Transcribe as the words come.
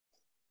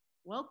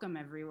Welcome,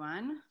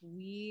 everyone.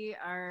 We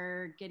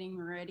are getting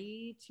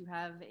ready to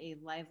have a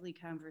lively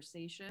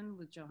conversation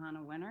with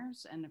Johanna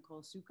Winters and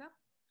Nicole Soukup.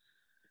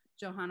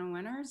 Johanna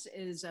Winters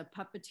is a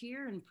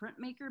puppeteer and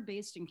printmaker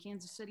based in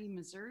Kansas City,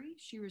 Missouri.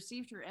 She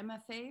received her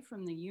MFA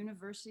from the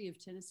University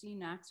of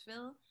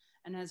Tennessee-Knoxville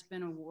and has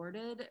been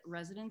awarded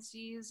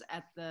residencies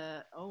at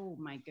the, oh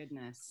my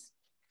goodness,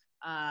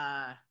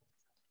 the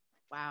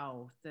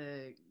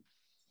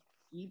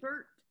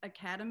Geppert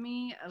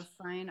Academy of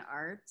Fine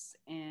Arts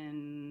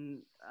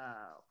in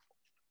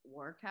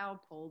Wrocław,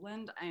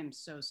 Poland. I am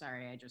so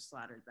sorry, I just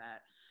slaughtered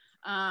that.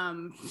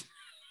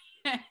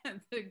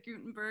 The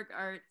Guttenberg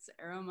Arts,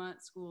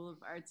 Arrowmont School of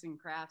Arts and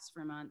Crafts,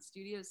 Vermont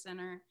Studio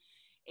Center,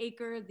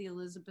 ACRE, the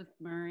Elizabeth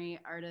Murray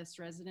Artist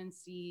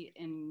Residency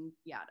in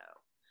Yaddo.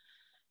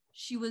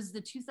 She was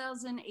the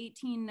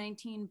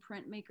 2018-19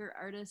 Printmaker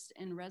Artist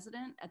in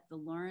Resident at the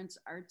Lawrence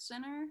Art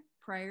Center.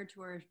 Prior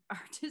to her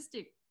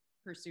artistic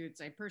pursuits,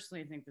 I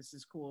personally think this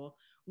is cool.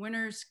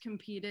 Winters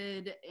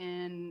competed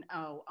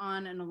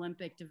on an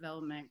Olympic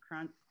development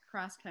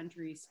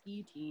cross-country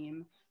ski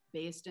team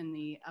based in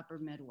the upper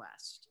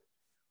Midwest.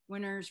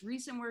 Winters'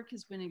 recent work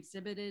has been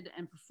exhibited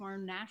and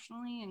performed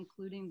nationally,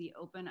 including the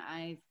Open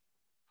Eye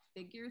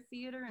Figure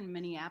Theater in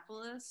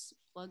Minneapolis,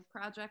 Plug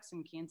Projects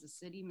in Kansas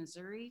City,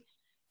 Missouri,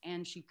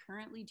 and she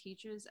currently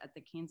teaches at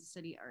the Kansas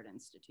City Art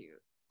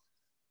Institute.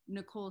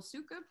 Nicole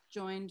Soukup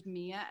joined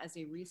Mia as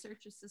a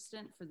research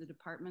assistant for the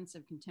Departments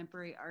of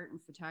Contemporary Art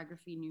and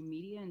Photography New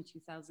Media in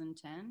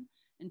 2010.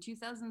 In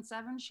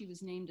 2007, she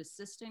was named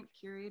Assistant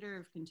Curator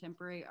of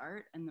Contemporary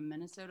Art and the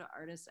Minnesota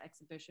Artists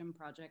Exhibition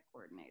Project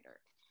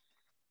Coordinator.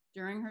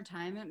 During her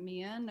time at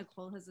Mia,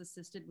 Nicole has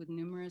assisted with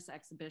numerous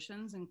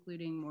exhibitions,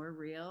 including More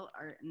Real,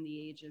 Art in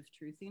the Age of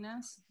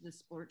Truthiness, the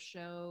sports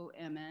show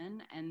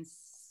MN, and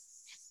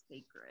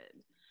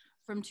Sacred.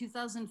 From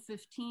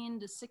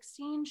 2015 to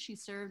 16, she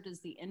served as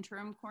the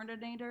interim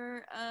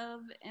coordinator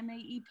of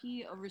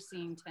MAEP,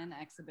 overseeing 10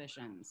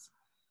 exhibitions.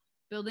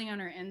 Building on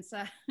her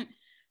insight,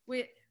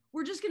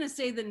 we're just gonna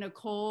say that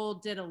Nicole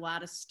did a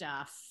lot of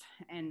stuff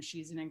and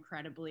she's an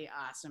incredibly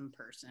awesome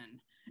person.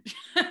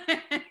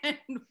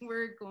 And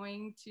we're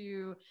going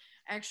to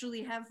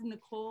actually have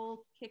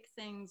Nicole kick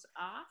things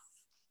off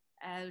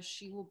as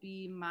she will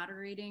be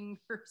moderating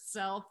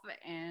herself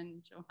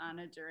and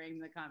Johanna during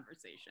the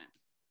conversation.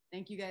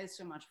 Thank you guys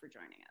so much for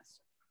joining us.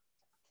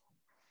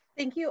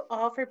 Thank you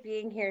all for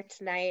being here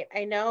tonight.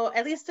 I know,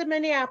 at least in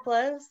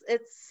Minneapolis,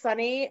 it's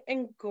sunny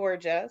and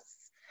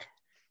gorgeous.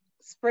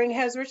 Spring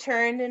has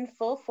returned in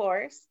full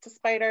force,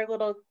 despite our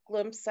little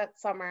glimpse at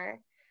summer.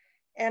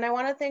 And I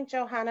want to thank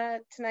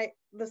Johanna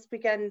this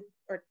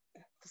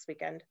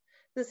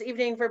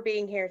evening for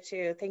being here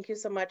too. Thank you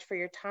so much for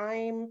your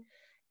time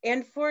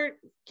and for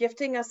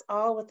gifting us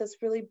all with this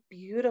really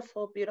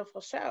beautiful,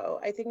 beautiful show.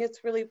 I think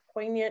it's really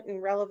poignant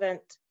and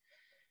relevant.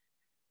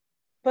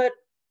 But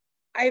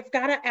I've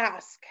got to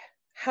ask,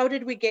 how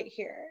did we get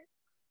here?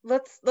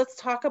 Let's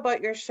talk about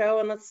your show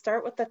and let's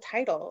start with the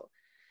title.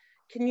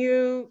 Can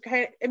you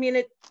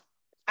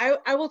I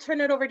will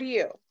turn it over to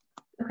you.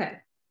 Okay,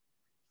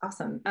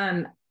 awesome.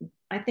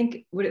 I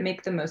think, would it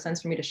make the most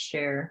sense for me to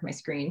share my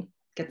screen?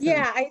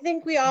 Yeah, I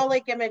think we all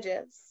like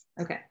images.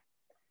 Okay,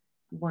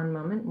 one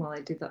moment while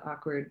I do the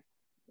awkward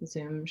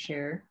Zoom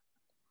share.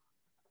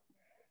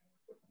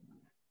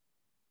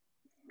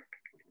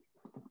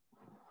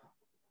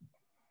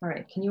 All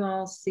right, can you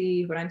all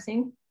see what I'm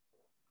seeing?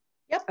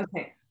 Yep.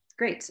 Okay,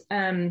 great.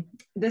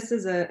 This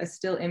is a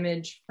still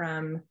image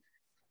from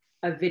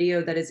a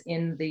video that is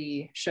in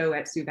the show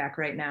at SUBAC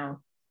right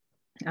now.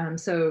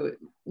 So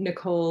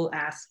Nicole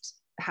asked,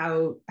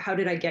 how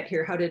did I get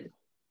here? How did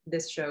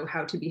this show,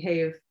 How to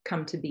Behave,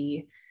 come to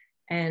be?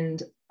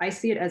 And I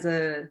see it as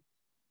a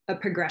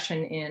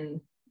progression in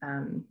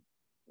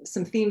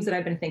some themes that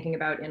I've been thinking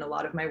about in a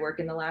lot of my work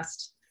in the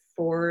last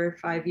 4 or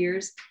 5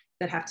 years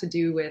that have to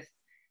do with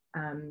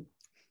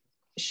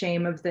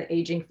shame of the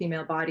aging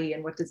female body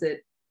and what does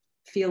it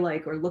feel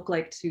like or look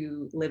like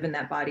to live in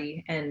that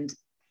body, and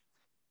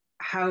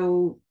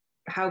how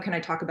can I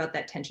talk about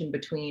that tension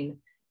between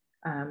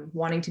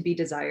wanting to be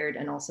desired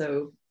and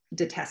also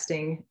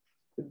detesting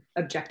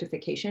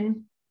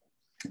objectification,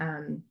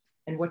 and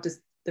what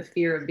does the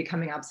fear of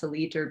becoming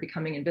obsolete or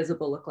becoming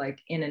invisible look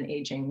like in an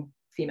aging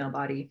female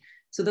body.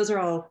 So those are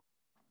all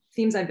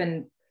themes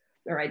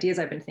ideas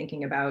I've been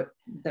thinking about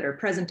that are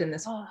present in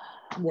this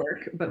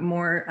work, but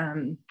more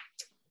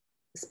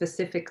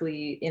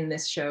specifically in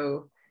this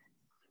show,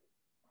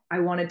 I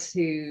wanted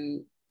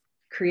to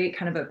create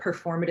kind of a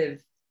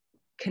performative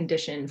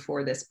condition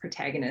for this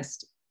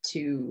protagonist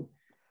to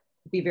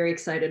be very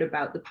excited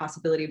about the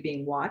possibility of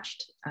being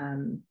watched.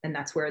 And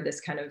that's where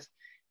this kind of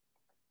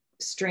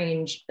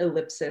strange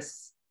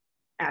ellipsis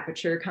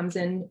aperture comes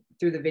in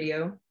through the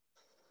video,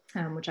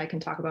 which I can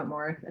talk about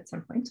more at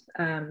some point.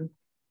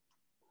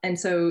 And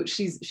so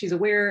she's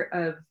aware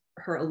of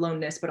her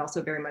aloneness, but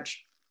also very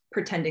much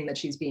pretending that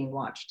she's being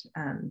watched.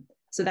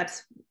 So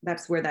that's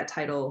where that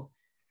title,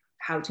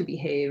 How to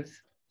Behave,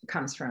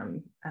 comes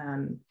from.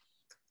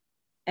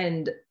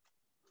 And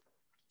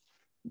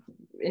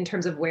in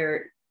terms of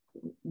where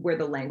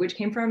the language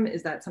came from,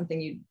 is that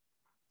something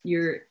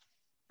you're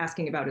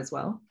asking about as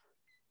well?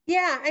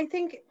 Yeah, I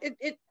think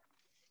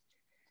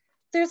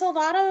there's a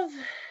lot of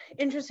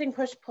interesting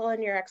push-pull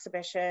in your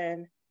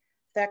exhibition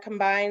that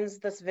combines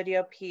this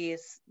video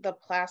piece, the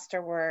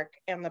plaster work,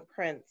 and the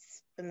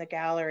prints in the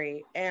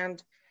gallery.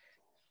 And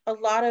a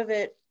lot of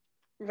it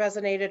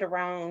resonated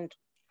around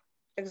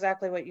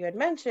exactly what you had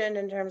mentioned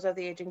in terms of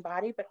the aging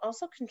body, but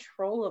also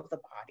control of the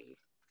body,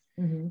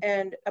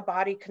 and a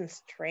body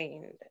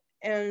constrained.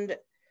 And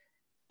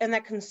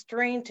that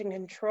constraint and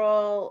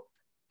control,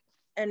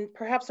 and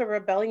perhaps a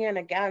rebellion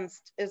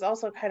against, is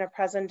also kind of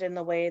present in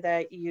the way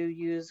that you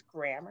use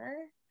grammar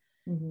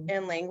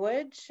and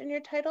language in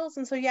your titles.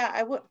 And so, yeah,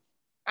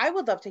 I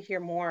would love to hear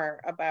more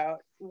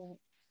about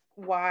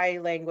why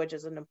language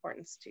is an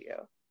importance to you.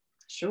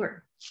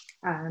 Sure.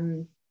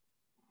 And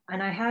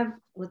I have,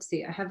 let's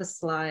see, I have a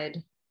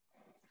slide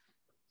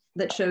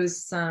that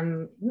shows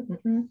some,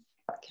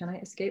 can I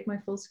escape my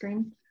full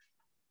screen?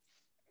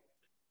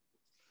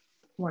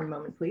 One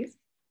moment, please.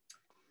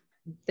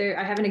 There,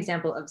 I have an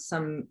example of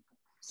some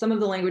of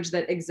the language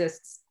that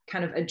exists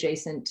kind of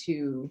adjacent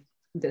to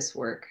this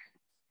work.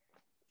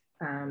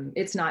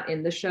 It's not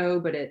in the show,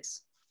 but it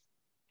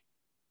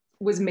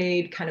was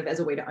made kind of as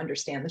a way to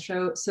understand the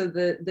show. So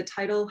the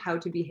title, How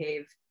to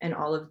Behave, and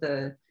all of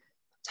the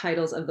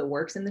titles of the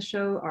works in the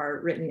show are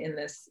written in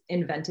this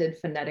invented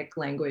phonetic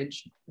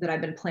language that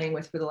I've been playing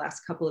with for the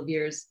last couple of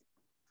years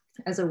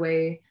as a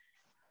way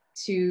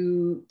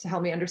to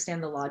help me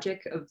understand the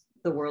logic of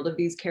the world of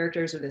these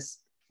characters, or this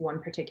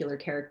one particular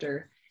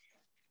character.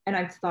 And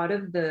I've thought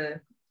of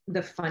the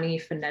funny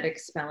phonetic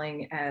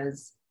spelling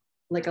as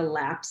like a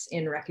lapse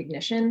in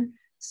recognition.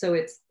 So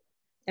it's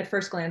at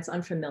first glance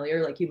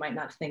unfamiliar, like you might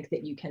not think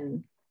that you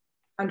can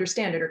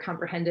understand it or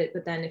comprehend it,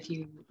 but then if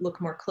you look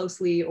more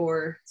closely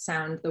or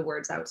sound the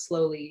words out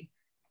slowly,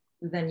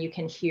 then you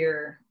can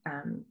hear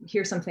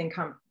something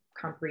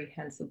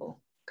comprehensible.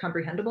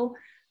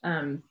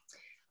 And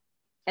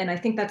I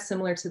think that's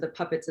similar to the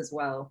puppets as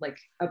well. Like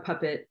a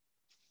puppet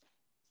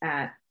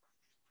at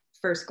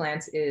first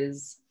glance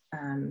is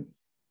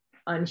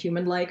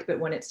unhuman-like, but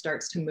when it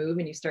starts to move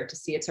and you start to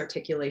see its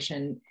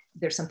articulation,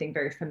 there's something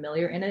very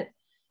familiar in it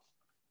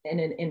and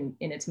in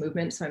its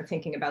movement. So I'm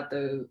thinking about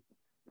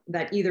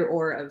that either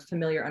or of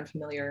familiar,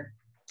 unfamiliar.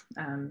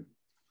 And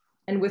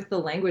with the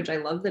language, I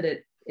love that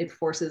it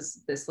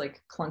forces this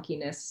like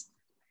clunkiness,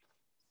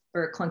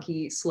 or a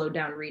clunky slowed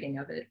down reading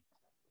of it.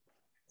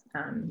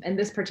 And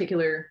this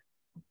particular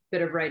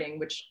bit of writing,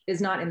 which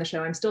is not in the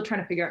show, I'm still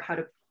trying to figure out how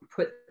to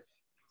put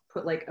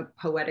like a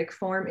poetic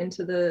form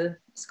into the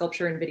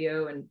sculpture and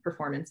video and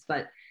performance,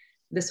 but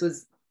this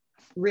was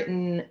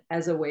written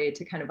as a way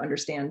to kind of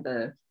understand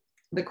the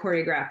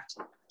choreographed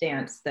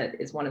dance that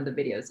is one of the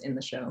videos in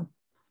the show.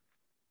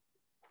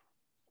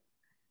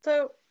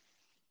 So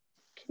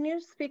can you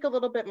speak a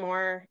little bit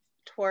more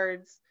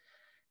towards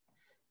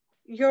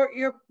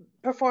your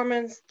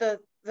performance, the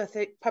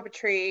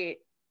puppetry?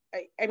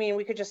 I mean,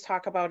 we could just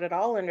talk about it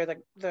all under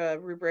the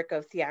rubric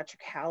of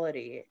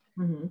theatricality.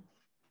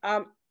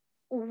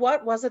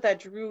 What was it that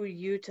drew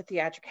you to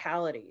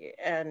theatricality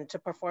and to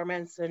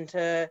performance and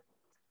to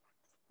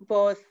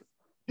both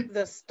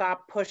the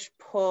stop, push,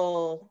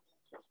 pull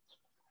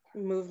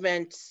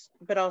movement,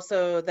 but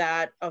also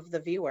that of the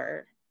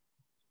viewer?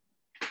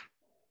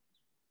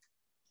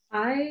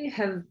 I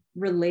have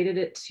related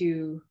it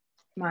to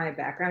my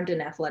background in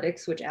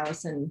athletics, which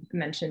Allison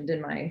mentioned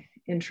in my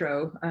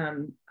intro.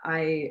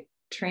 I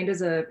trained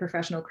as a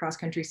professional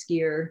cross-country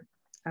skier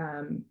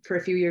for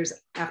a few years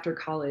after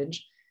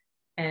college.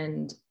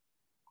 And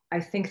I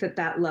think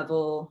that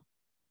level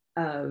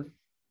of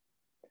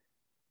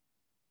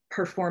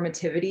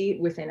performativity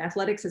within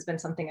athletics has been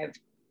something I've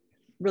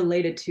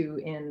related to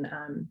in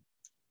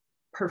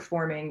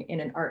performing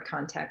in an art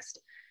context.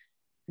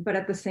 But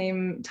at the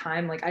same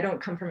time, like, I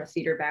don't come from a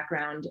theater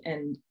background,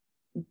 and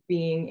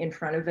being in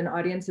front of an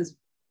audience is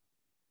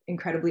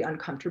incredibly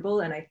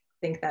uncomfortable. And I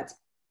think that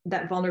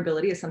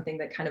vulnerability is something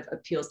that kind of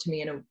appeals to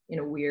me in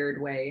a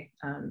weird way.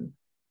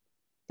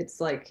 It's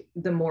like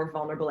the more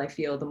vulnerable I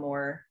feel, the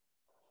more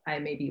I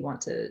maybe want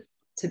to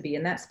be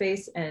in that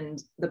space.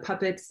 And the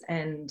puppets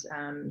and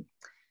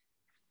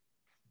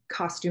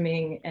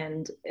costuming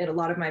and a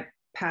lot of my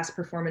past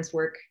performance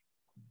work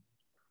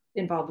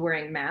involved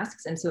wearing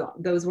masks. And so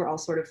those were all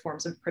sort of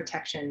forms of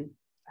protection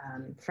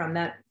from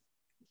that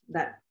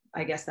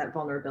I guess, that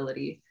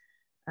vulnerability.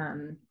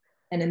 And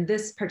in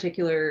this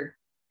particular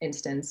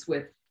instance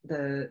with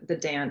the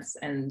dance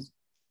and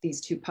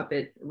these two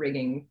puppet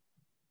rigging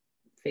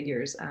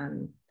figures,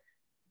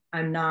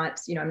 I'm not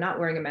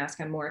wearing a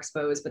mask, I'm more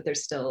exposed, but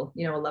there's still,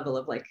 a level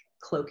of like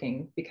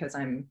cloaking because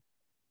I'm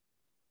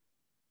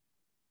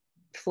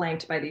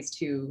flanked by these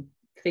two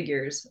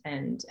figures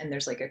and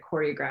there's like a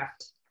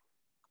choreographed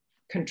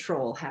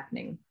control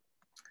happening.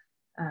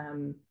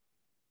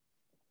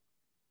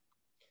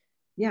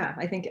 Yeah,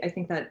 I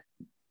think that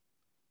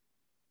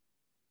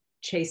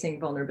chasing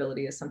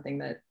vulnerability is something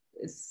that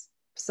is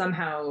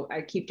somehow,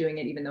 I keep doing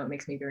it even though it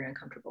makes me very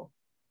uncomfortable.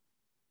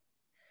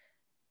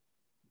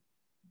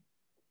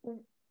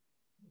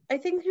 I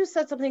think you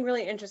said something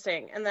really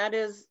interesting, and that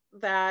is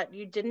that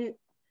you didn't,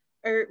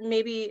 or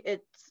maybe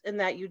it's in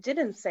that you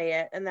didn't say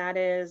it, and that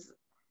is,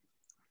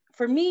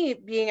 for me,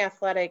 being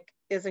athletic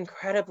is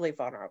incredibly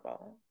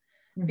vulnerable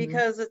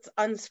because it's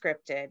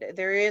unscripted.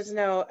 There is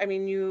no, I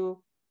mean,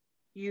 you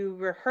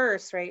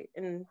rehearse, right?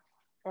 And,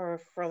 or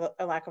for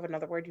a lack of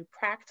another word, you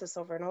practice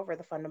over and over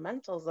the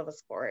fundamentals of a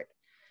sport,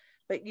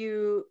 but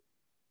you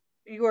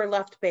are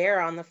left bare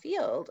on the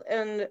field.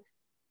 And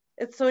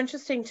it's so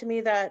interesting to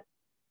me that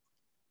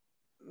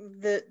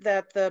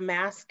the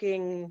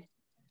masking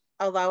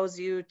allows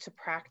you to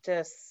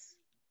practice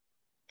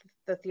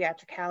the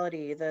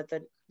theatricality,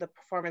 the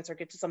performance, or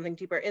get to something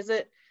deeper. Is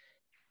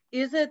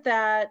it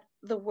that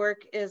the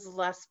work is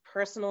less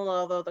personal,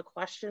 although the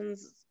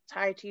questions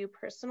tie to you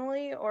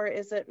personally, or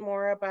is it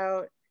more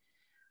about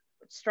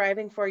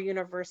striving for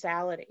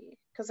universality?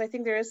 Because I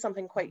think there is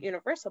something quite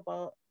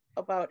universal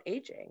about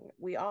aging.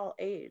 We all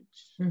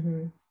age,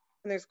 and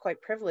there's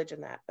quite privilege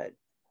in that. But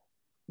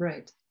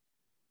right,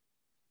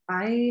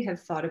 I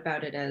have thought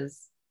about it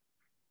as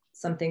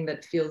something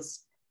that feels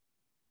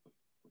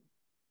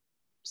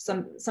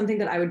something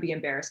that I would be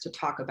embarrassed to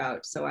talk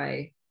about. So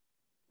I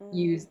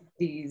use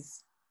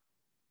these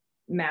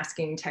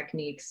masking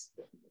techniques,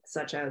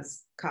 such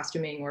as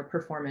costuming or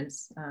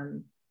performance,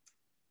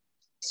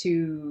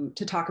 to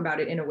talk about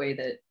it in a way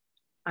that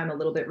I'm a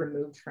little bit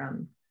removed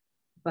from.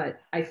 But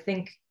I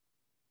think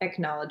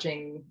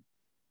acknowledging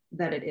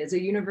that it is a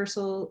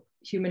universal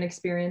human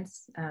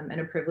experience,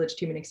 and a privileged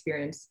human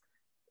experience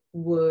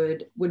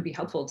would be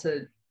helpful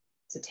to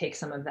take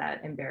some of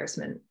that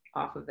embarrassment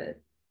off of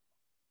it.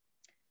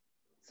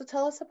 So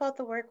tell us about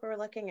the work we're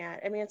looking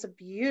at. I mean, it's a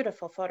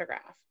beautiful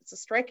photograph. It's a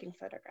striking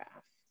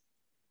photograph.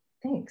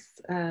 Thanks.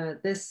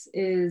 This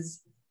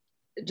is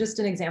just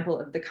an example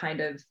of the kind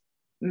of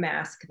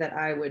mask that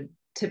I would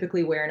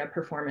typically wear in a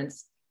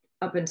performance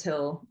up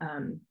until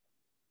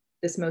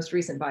this most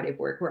recent body of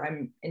work, where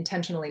I'm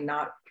intentionally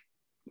not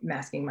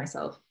masking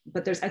myself.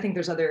 But I think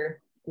there's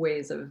other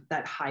ways of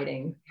that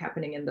hiding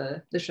happening in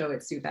the show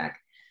at SUVAC.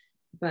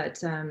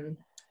 But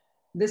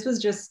this was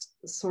just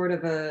sort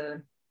of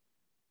a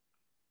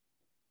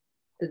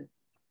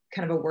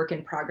kind of a work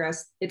in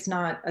progress. It's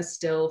not a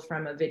still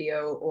from a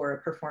video or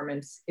a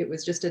performance. It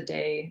was just a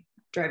day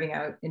driving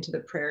out into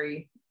the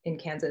prairie in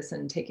Kansas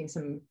and taking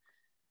some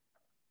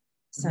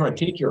a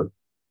teacher.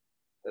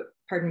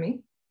 Pardon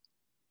me?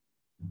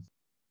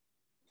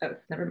 Oh,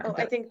 never mind.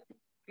 Oh, I think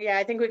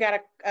we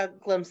got a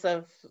glimpse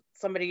of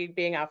somebody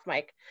being off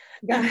mic.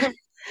 But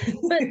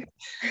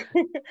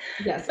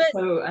yes, but,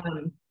 so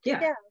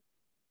yeah.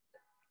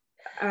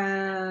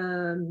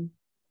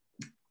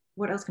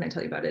 What else can I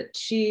tell you about it?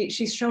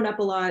 She's shown up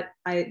a lot.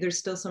 There's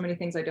still so many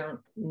things I don't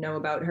know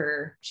about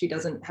her. She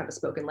doesn't have a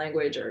spoken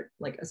language or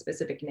like a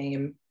specific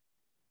name,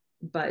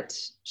 but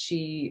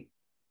she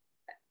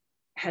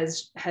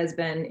has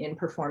been in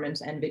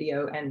performance and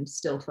video and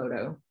still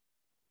photo.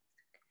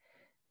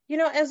 You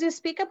know, as you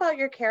speak about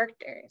your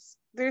characters,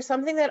 there's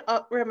something that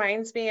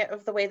reminds me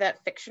of the way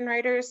that fiction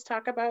writers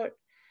talk about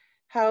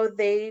how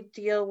they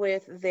deal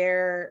with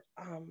their,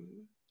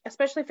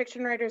 especially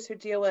fiction writers who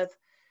deal with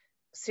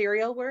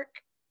serial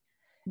work,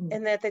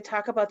 and that they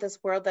talk about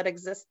this world that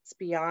exists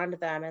beyond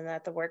them, and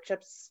that the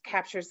workshops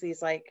captures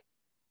these like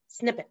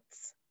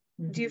snippets.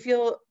 Do you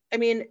feel, I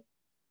mean,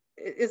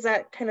 is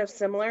that kind of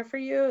similar for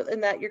you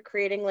in that you're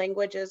creating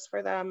languages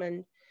for them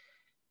and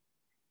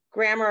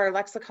grammar or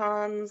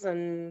lexicons,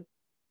 and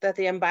that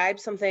they imbibe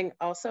something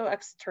also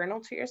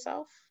external to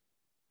yourself?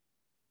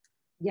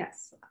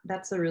 Yes,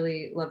 that's a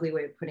really lovely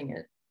way of putting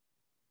it.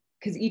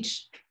 Because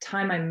each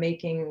time I'm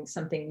making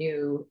something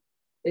new,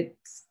 it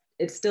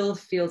still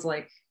feels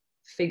like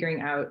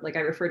figuring out, like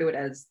I refer to it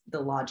as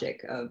the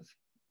logic of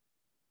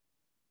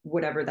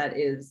whatever that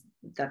is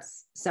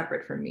that's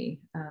separate from me.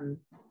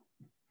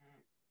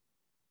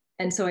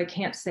 And so I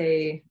can't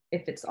say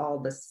if it's all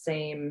the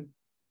same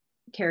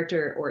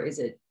character, or is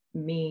it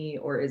me,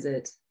 or is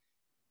it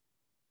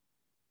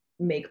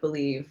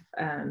make-believe.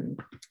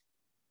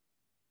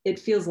 It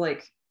feels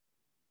like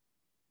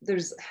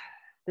there's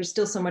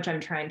still so much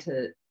I'm trying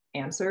to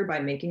answer by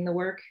making the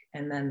work,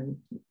 and then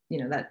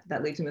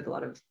that leaves me with a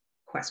lot of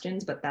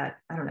questions, but that,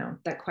 I don't know,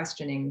 that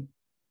questioning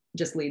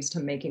just leads to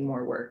making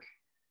more work.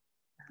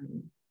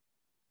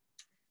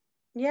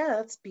 Yeah,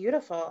 that's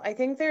beautiful. I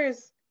think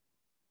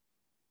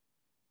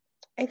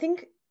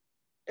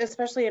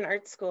especially in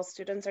art school,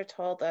 students are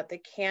told that they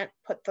can't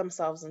put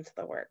themselves into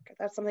the work.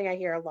 That's something I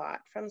hear a lot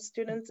from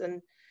students,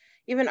 and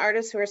even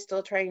artists who are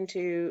still trying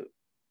to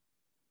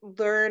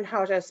learn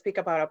how to speak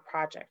about a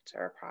project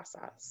or a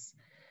process,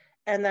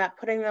 and that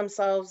putting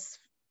themselves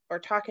or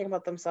talking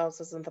about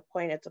themselves isn't the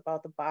point. It's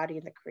about the body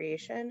and the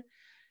creation.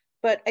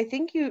 But I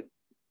think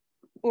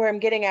where I'm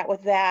getting at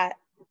with that,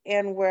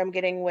 and where I'm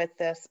getting with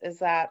this, is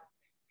that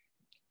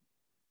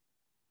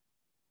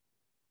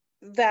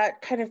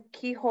kind of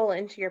keyhole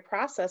into your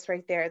process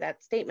right there,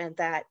 that statement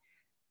that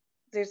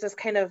there's this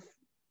kind of,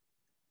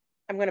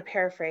 I'm going to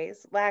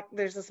paraphrase,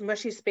 there's this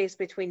mushy space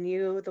between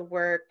you, the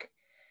work,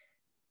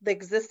 the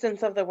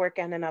existence of the work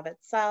in and of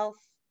itself,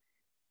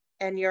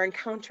 and you're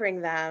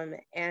encountering them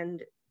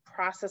and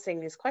processing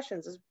these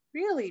questions is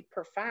really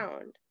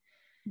profound.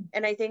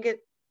 And I think it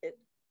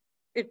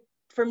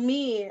for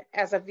me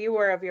as a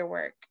viewer of your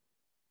work,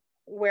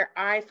 where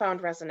I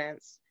found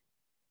resonance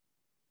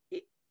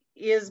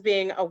is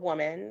being a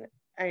woman.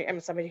 I am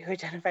somebody who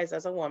identifies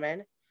as a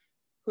woman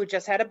who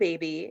just had a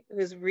baby,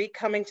 who's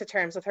coming to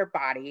terms with her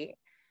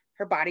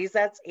body's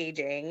that's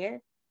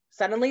aging.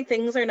 Suddenly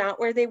things are not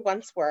where they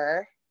once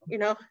were, you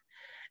know,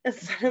 and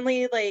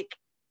suddenly like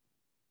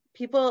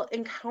people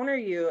encounter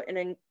you,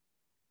 and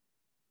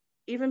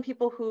even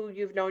people who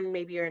you've known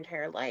maybe your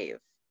entire life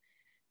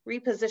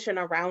reposition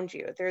around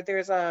you.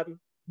 There's a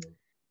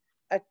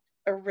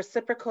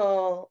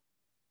reciprocalness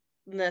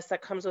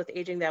that comes with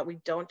aging that we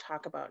don't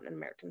talk about in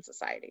American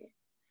society,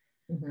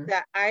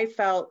 that I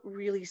felt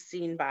really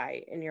seen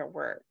by in your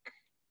work,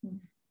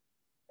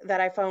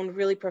 that I found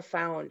really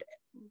profound.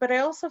 But I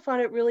also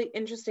found it really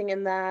interesting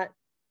in that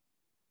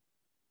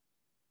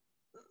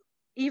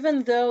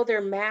even though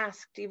they're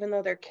masked, even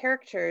though they're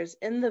characters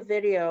in the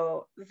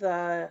video,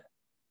 the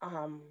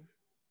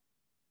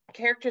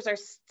characters are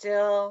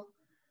still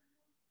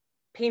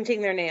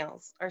painting their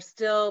nails, are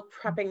still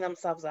prepping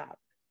themselves up,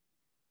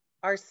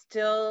 are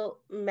still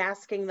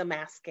masking the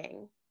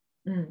masking.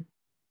 Can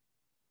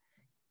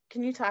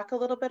you talk a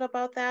little bit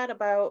about that,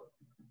 about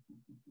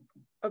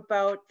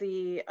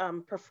the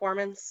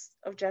performance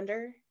of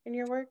gender in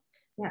your work?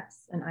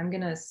 Yes, and I'm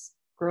gonna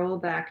scroll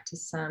back to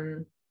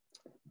some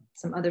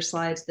other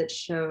slides that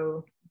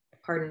show,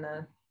 pardon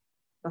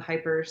the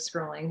hyper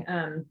scrolling.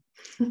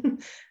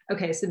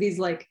 Okay, so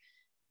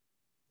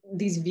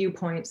these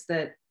viewpoints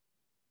that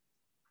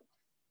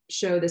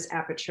show this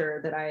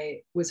aperture that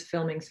I was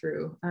filming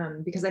through,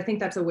 because I think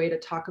that's a way to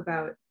talk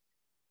about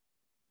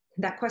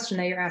that question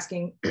that you're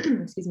asking.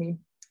 Excuse me.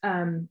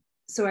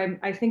 So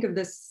I think of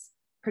this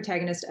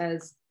protagonist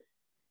as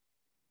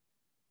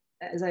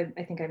I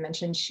think I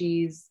mentioned,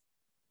 she's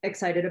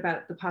excited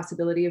about the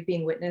possibility of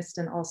being witnessed,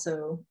 and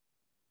also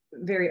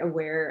very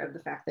aware of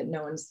the fact that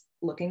no one's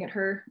looking at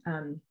her,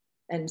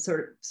 and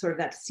sort of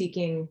that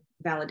seeking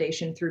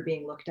validation through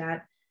being looked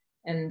at.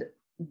 And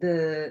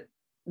the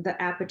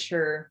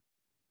aperture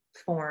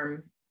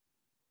form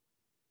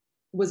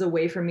was a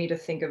way for me to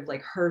think of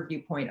like her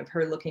viewpoint, of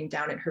her looking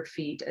down at her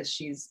feet as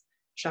she's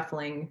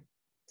shuffling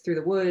through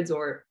the woods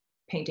or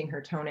painting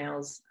her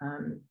toenails,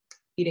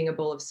 eating a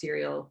bowl of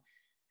cereal.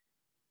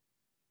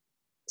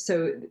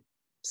 So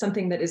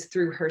something that is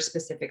through her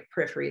specific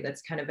periphery,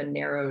 that's kind of a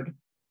narrowed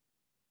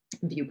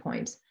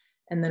viewpoint.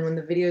 And then when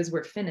the videos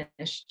were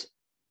finished,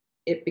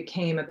 it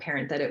became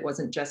apparent that it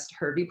wasn't just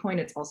her viewpoint,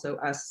 it's also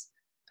us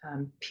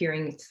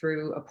peering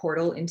through a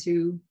portal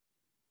into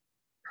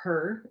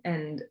her.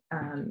 And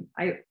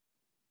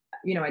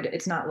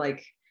it's not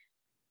like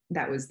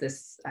that was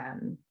this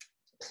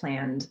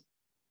planned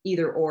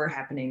either or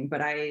happening,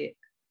 but I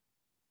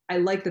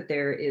like that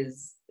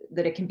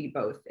that it can be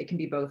both. It can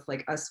be both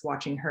like us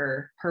watching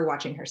her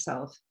watching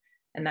herself.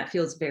 And that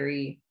feels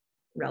very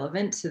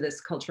relevant to this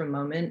cultural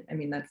moment. I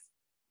mean, that's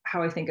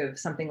how I think of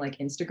something like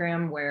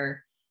Instagram,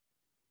 where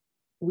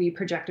we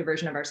project a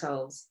version of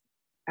ourselves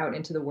out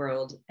into the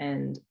world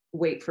and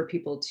wait for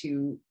people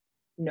to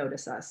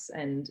notice us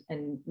and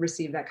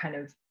receive that kind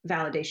of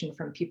validation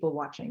from people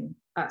watching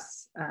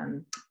us.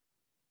 And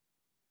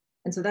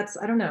so that's,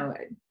 I don't know,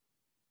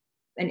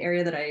 an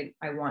area that I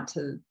want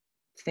to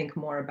think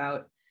more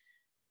about.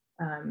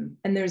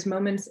 And there's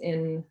moments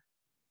in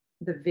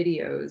the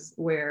videos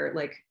where,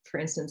 like, for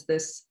instance,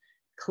 this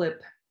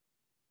clip,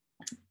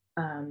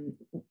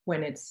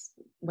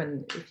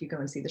 if you go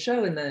and see the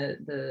show and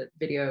the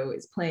video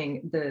is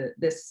playing,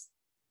 this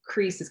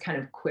crease is kind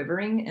of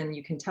quivering, and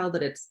you can tell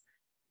that it's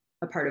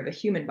a part of a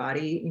human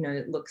body. You know,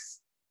 it looks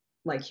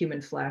like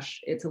human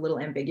flesh. It's a little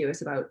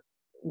ambiguous about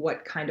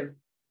what kind of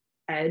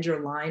edge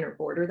or line or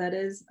border that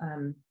is,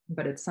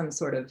 but it's some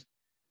sort of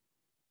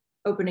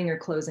opening or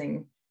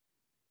closing.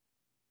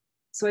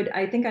 So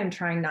I think I'm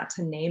trying not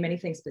to name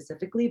anything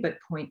specifically, but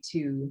point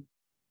to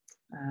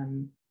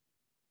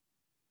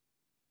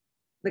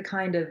the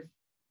kind of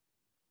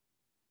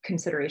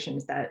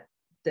considerations that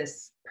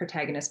this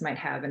protagonist might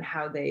have and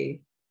how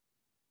they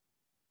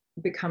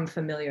become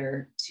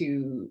familiar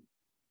to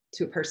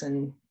a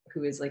person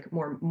who is like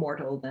more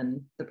mortal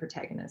than the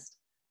protagonist.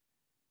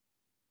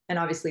 And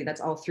obviously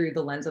that's all through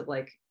the lens of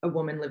like a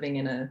woman living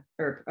in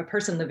or a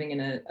person living in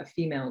a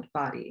female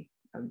body,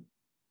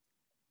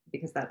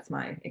 because that's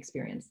my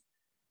experience.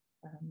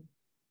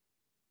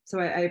 So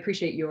I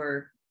appreciate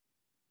your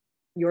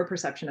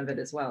perception of it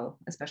as well,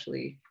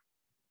 especially,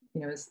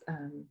 you know, as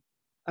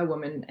a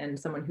woman and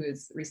someone who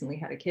has recently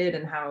had a kid,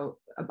 and how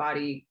a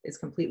body is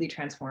completely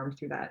transformed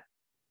through that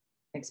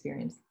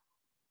experience.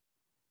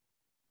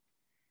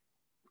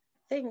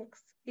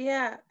 Thanks.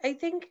 Yeah, I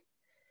think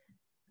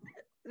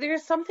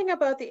there's something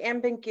about the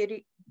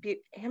ambiguity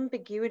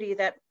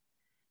that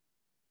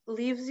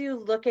leaves you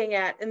looking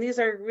at, and these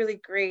are really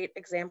great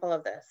example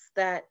of this,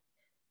 that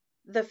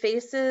the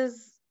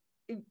faces,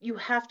 you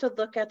have to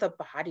look at the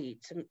body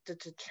to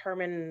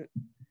determine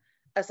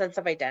a sense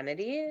of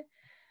identity,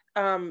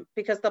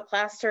 because the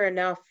plaster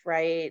enough,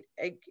 right?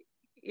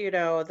 You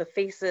know, the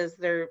faces,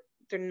 they're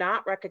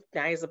not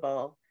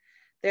recognizable.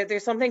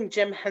 There's something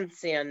Jim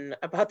Hensian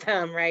about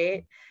them,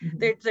 right?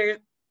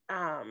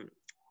 Mm-hmm.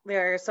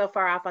 They're so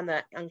far off on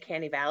the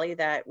uncanny valley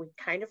that we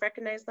kind of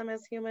recognize them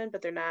as human,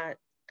 but they're not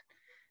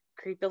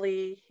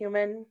creepily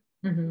human.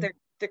 Mm-hmm.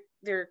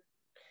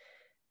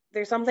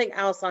 There's something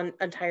else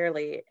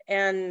entirely.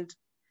 And,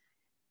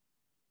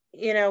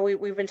 you know,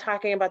 we've been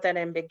talking about that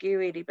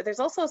ambiguity, but there's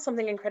also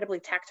something incredibly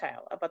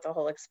tactile about the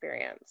whole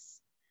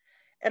experience.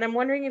 And I'm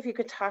wondering if you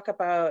could talk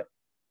about,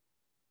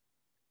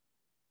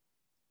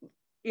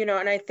 you know,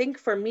 and I think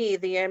for me,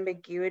 the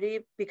ambiguity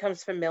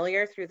becomes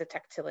familiar through the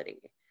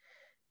tactility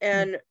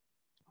and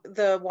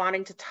the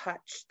wanting to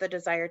touch, the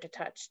desire to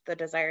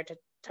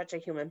touch a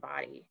human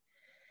body,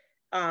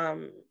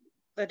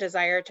 the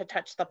desire to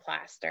touch the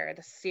plaster,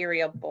 the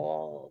cereal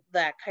bowl,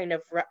 that kind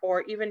of,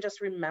 or even just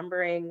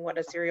remembering what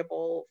a cereal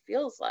bowl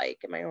feels like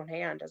in my own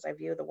hand as I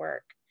view the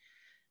work.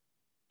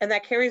 And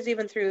that carries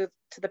even through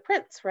to the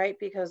prints, right?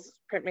 Because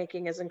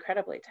printmaking is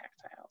incredibly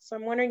tactile. So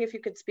I'm wondering if you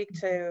could speak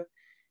to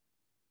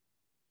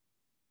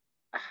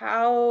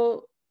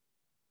how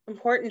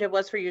important it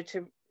was for you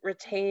to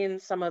retain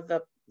some of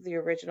the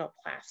original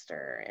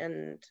plaster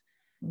and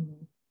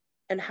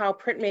how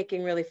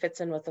printmaking really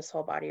fits in with this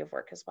whole body of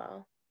work as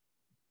well.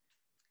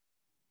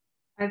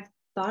 I've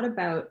thought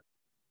about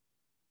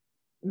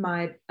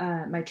my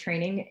my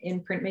training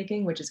in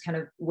printmaking, which is kind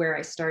of where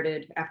I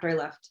started after I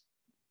left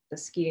the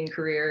skiing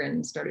career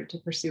and started to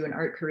pursue an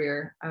art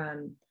career.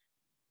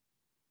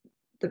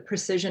 The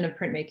precision of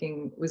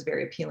printmaking was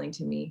very appealing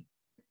to me.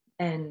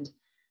 And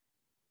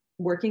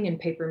working in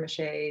paper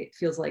mache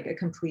feels like a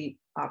complete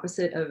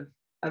opposite of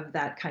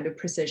that kind of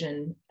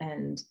precision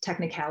and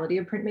technicality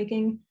of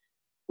printmaking,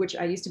 which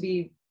I used to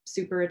be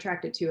super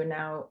attracted to. And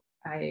now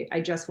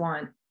I just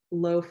want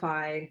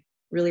lo-fi,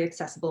 really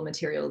accessible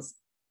materials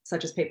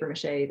such as paper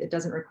mache that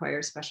doesn't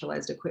require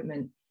specialized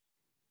equipment.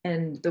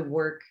 And the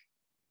work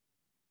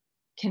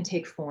can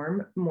take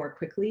form more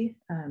quickly,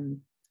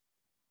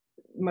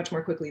 much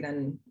more quickly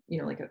than, you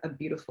know, like a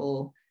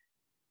beautiful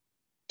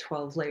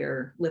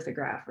 12-layer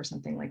lithograph or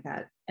something like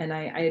that. And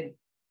I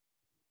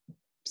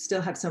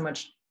still have so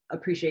much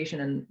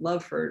appreciation and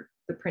love for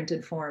the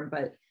printed form,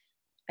 but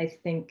I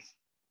think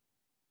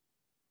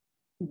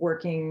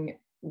working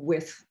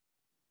with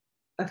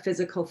a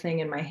physical thing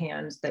in my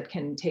hand that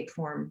can take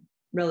form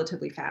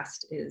relatively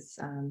fast is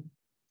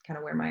kind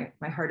of where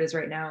my heart is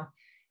right now.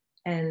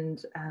 And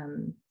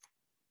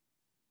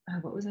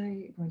what was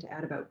I going to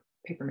add about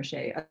paper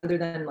mache, other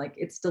than like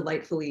it's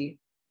delightfully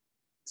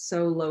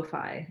so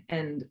lo-fi,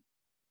 and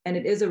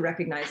it is a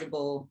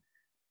recognizable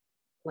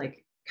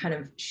like kind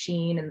of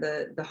sheen, and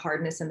the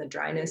hardness and the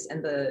dryness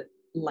and the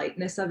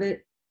lightness of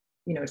it,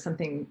 you know, it's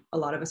something a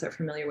lot of us are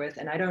familiar with.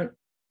 And I don't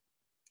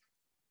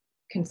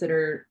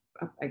consider,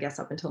 I guess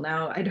up until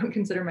now, I don't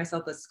consider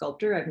myself a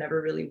sculptor. I've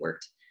never really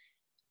worked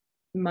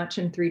much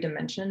in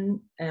 3D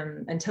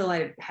until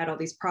I had all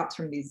these props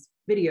from these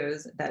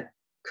videos that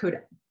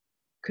could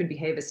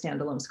behave as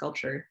standalone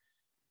sculpture.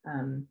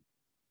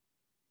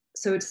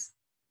 So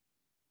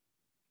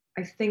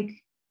I think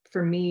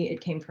for me,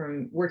 it came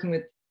from working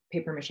with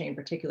paper mache in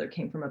particular,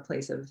 came from a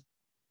place of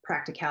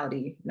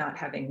practicality, not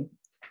having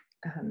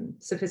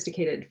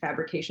sophisticated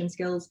fabrication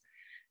skills,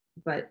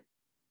 but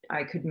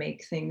I could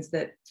make things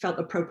that felt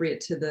appropriate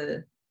to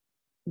the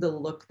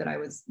look that I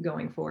was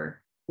going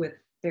for with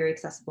very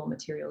accessible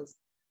materials.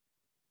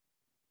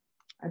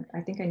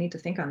 I think I need to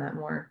think on that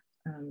more.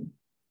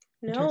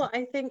 No,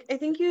 I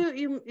think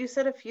you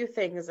said a few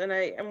things, and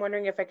I'm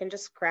wondering if I can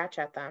just scratch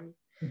at them.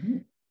 Mm-hmm.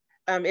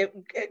 It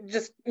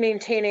just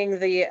maintaining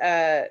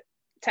the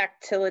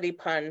tactility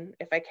pun,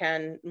 if I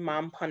can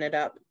mom pun it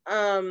up.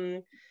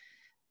 I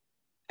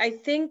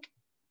think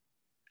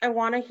I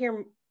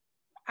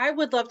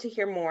would love to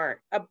hear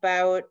more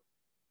about,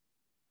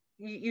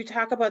 you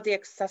talk about the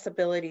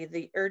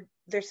accessibility,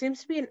 there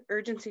seems to be an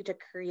urgency to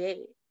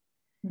create.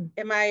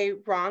 Am I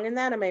wrong in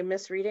that? Am I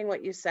misreading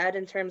what you said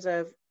in terms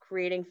of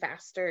creating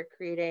faster,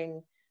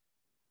 creating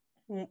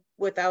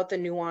without the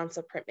nuance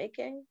of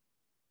printmaking?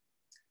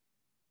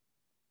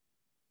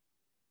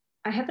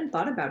 I haven't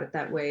thought about it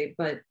that way,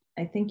 but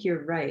I think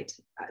you're right.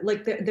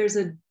 Like there's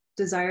a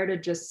desire to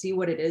just see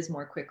what it is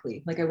more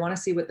quickly. Like I want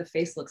to see what the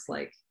face looks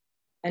like.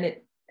 And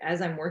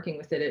as I'm working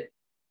with it,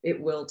 it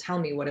will tell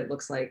me what it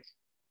looks like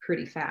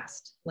pretty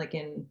fast, like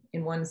in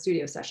one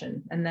studio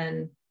session. And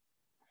then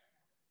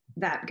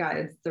that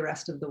guides the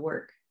rest of the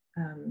work.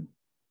 And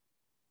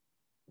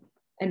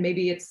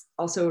maybe it's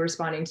also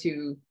responding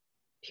to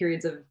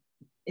periods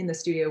in the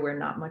studio where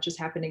not much is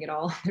happening at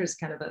all. There's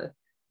kind of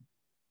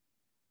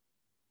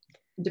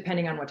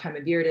depending on what time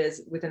of year it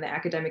is within the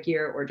academic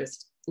year or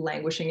just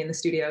languishing in the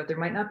studio, there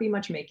might not be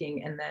much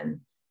making. And then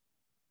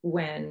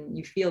when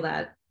you feel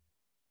that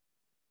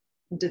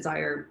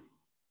desire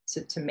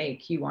to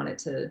make, you want it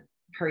to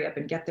hurry up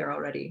and get there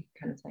already,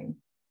 kind of thing.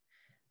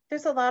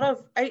 There's a lot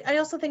of, I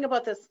also think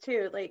about this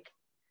too, like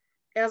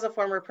as a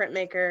former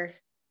printmaker,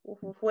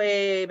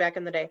 way back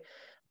in the day.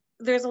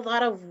 There's a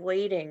lot of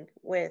waiting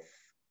with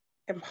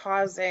and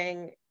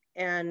pausing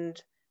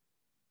and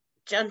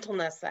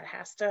gentleness that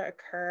has to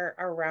occur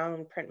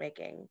around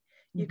printmaking.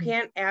 You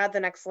can't add the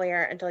next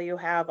layer until you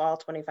have all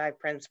 25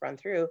 prints run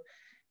through,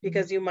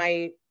 because you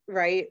might,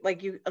 right?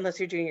 Like unless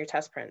you're doing your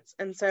test prints.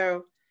 And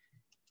so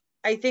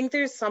I think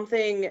there's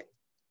something,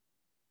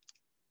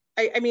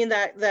 I mean,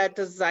 that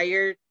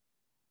desire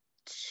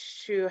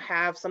to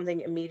have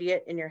something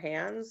immediate in your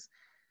hands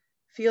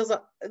feels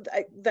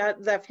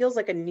that feels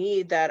like a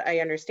need that I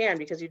understand,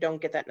 because you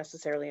don't get that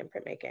necessarily in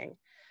printmaking.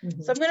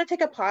 So I'm going to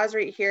take a pause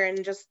right here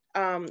and just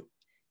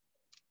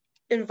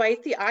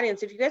invite the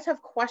audience. If you guys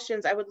have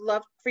questions, I would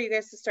love for you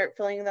guys to start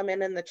filling them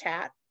in the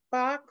chat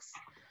box,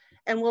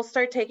 and we'll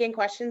start taking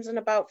questions in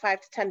about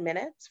 5 to 10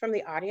 minutes from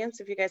the audience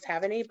if you guys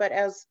have any. But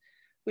as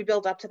we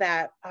build up to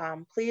that,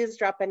 please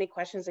drop any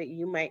questions that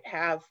you might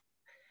have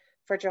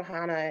for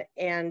Johanna,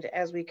 and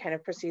as we kind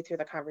of proceed through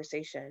the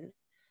conversation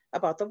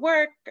about the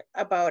work,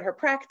 about her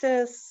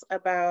practice,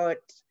 about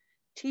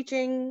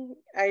teaching,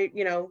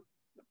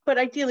 but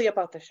ideally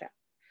about the show.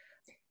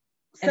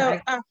 So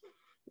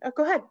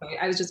go ahead.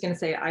 I was just going to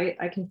say,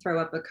 I can throw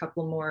up a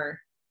couple more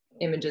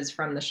images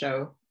from the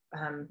show.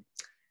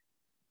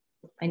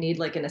 I need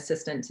like an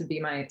assistant to be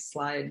my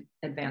slide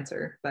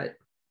advancer, but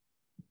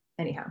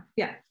anyhow,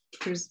 yeah,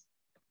 here's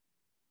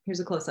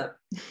a close-up.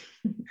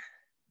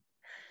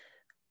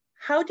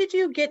 How did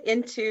you get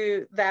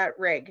into that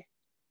rig?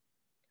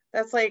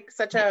 That's like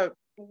such a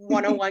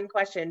 101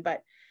 question,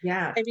 but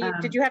yeah. I mean,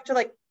 did you have to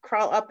like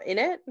crawl up in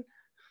it?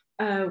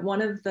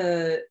 One of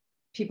the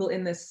people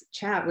in this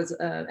chat was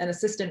an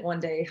assistant one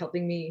day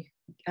helping me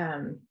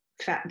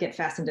get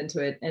fastened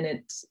into it.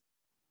 And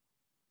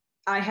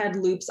I had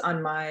loops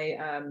on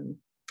my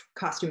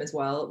costume as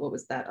well. What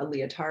was that? A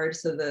leotard.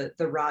 So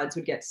the rods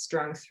would get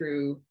strung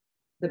through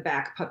the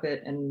back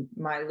puppet and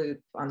my loop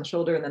on the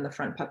shoulder, and then the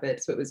front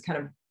puppet. So it was kind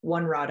of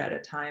one rod at a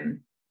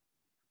time.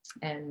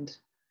 And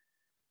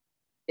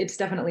it's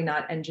definitely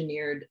not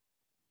engineered.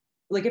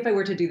 Like if I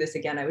were to do this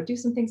again, I would do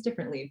some things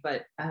differently,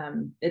 but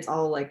it's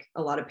all like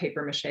a lot of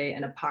paper mache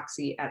and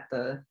epoxy at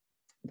the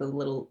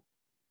little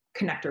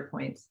connector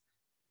points.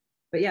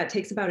 But yeah, it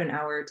takes about an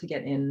hour to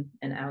get in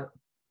and out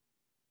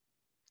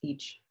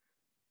each.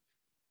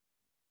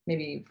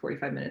 Maybe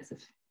 45 minutes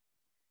if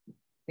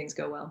things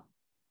go well.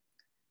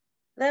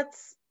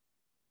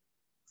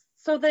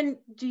 So then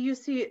do you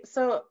see,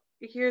 so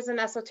here's an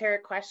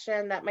esoteric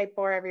question that might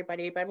bore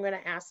everybody, but I'm going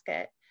to ask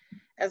it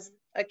as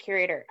a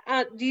curator.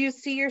 Do you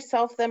see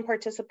yourself then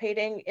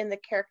participating in the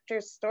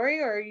character's story,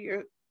 or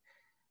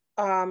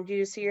do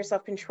you see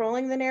yourself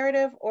controlling the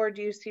narrative, or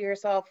do you see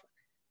yourself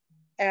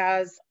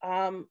as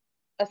a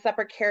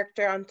separate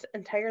character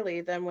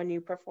entirely than when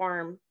you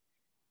perform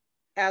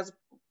as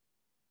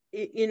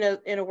in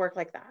a work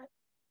like that?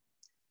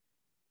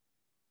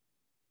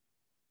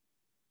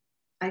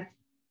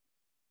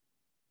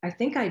 I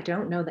think I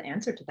don't know the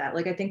answer to that.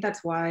 Like, I think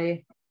that's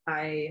why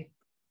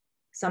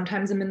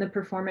sometimes I'm in the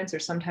performance, or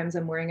sometimes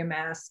I'm wearing a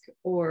mask,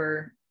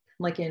 or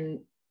like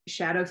in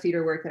shadow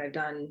theater work that I've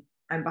done,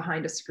 I'm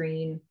behind a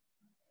screen.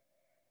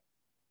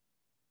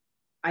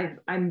 I'm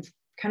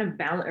kind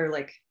of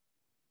like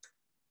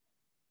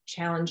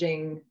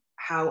challenging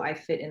how I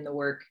fit in the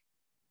work.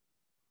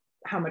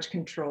 How much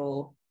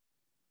control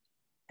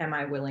am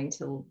I willing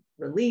to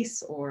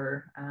release,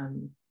 or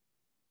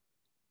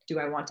do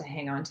I want to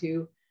hang on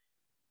to?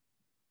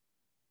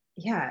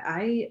 Yeah,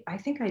 I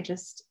think I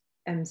just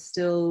am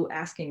still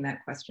asking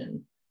that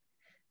question.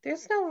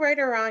 There's no right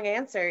or wrong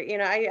answer.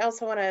 I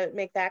also want to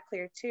make that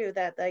clear too,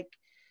 that like,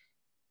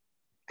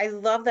 I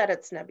love that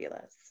it's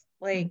nebulous,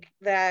 like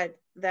that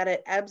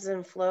it ebbs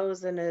and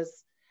flows and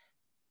is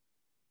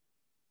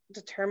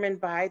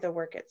determined by the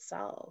work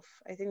itself.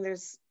 I think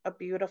there's a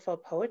beautiful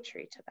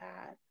poetry to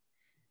that.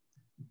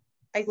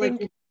 I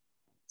think,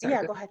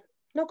 yeah, go ahead.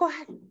 No, go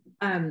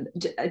ahead.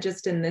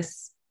 Just in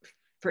this,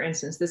 for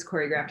instance, this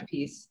choreographed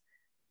piece,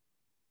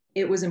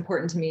 it was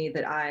important to me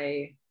that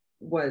I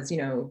was,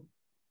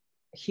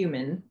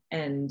 human,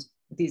 and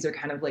these are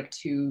kind of like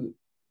two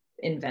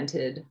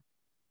invented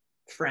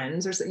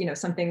friends, or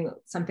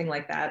something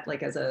like that,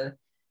 like as a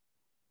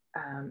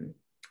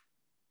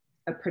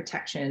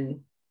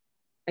protection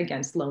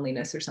against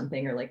loneliness or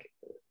something, or like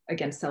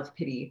against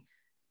self-pity.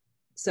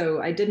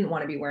 So I didn't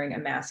want to be wearing a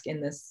mask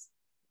in this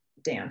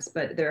dance,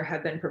 but there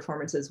have been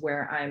performances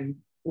where I'm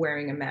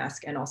wearing a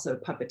mask and also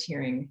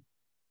puppeteering.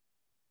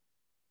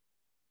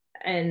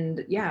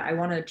 And yeah, I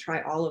want to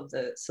try all of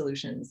the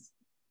solutions.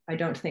 I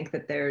don't think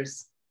that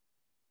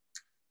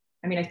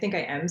I think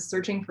I am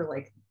searching for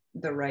like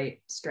the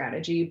right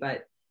strategy,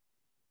 but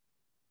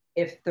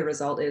if the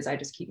result is I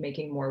just keep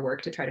making more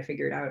work to try to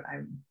figure it out,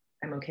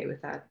 I'm okay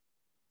with that.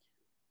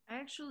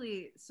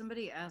 Actually,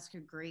 somebody asked a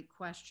great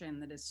question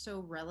that is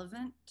so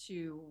relevant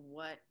to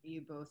what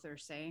you both are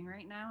saying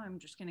right now. I'm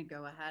just going to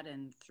go ahead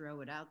and throw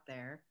it out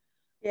there.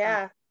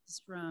 Yeah. It's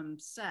from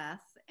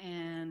Seth,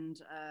 and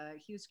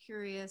he was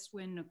curious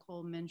when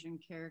Nicole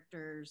mentioned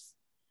characters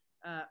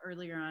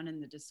earlier on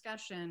in the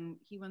discussion.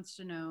 He wants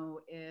to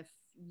know if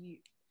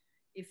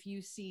if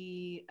you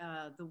see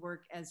the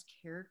work as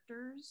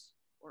characters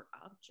or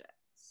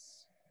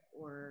objects,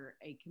 or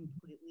a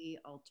completely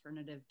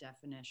alternative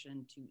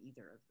definition to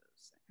either of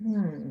those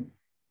things.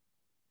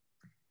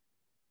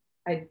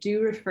 I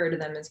do refer to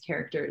them as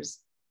characters,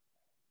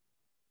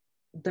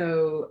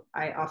 though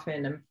I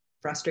often am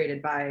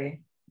frustrated by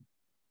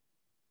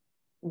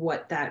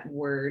what that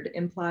word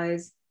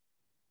implies,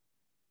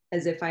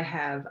 as if I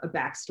have a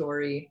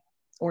backstory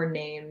or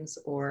names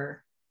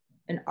or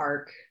an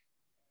arc,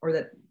 or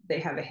that they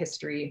have a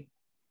history.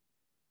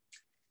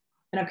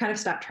 And I've kind of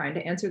stopped trying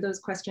to answer those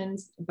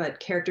questions, but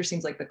character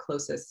seems like the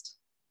closest.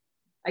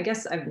 I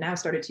guess I've now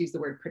started to use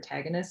the word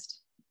protagonist,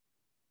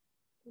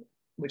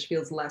 which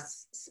feels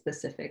less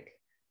specific,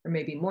 or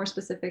maybe more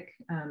specific.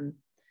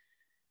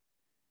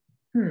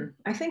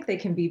 I think they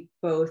can be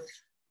both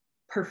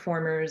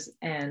performers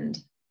and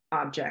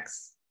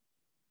objects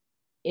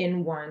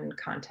in one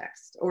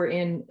context, or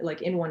in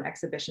one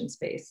exhibition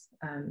space.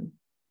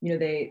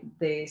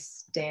 They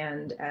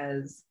stand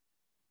as,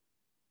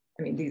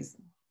 I mean, these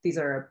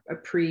are a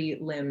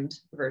pre-limbed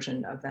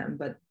version of them,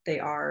 but they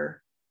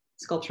are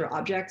sculptural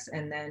objects,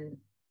 and then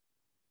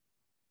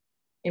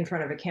in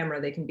front of a camera,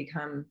 they can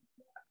become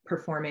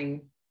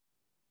performing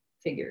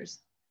figures.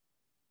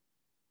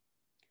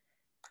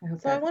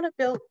 I want to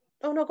build,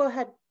 oh no, go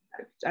ahead.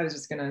 I was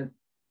just gonna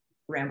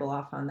ramble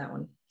off on that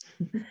one.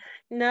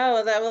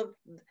 No,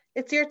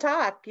 it's your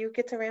talk. You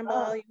get to ramble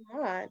all you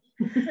want.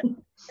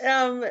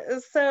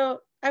 So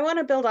I want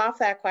to build off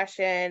that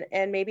question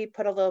and maybe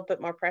put a little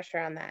bit more pressure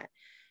on that.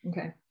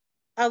 Okay.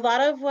 A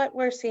lot of what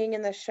we're seeing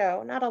in the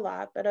show, not a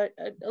lot, but a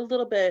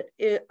little bit,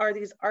 are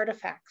these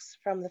artifacts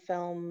from the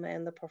film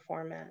and the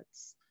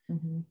performance.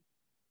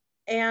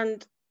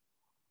 And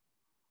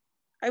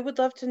I would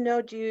love to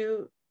know, do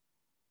you,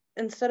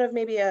 instead of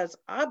maybe as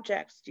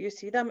objects, do you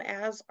see them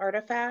as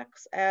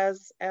artifacts,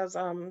 as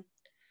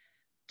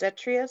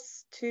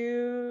detritus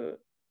to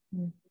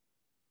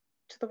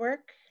the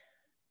work?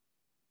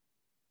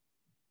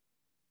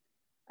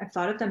 I've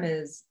thought of them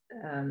as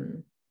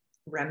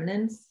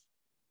remnants,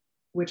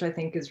 which I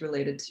think is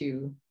related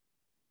to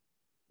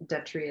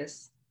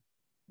detritus.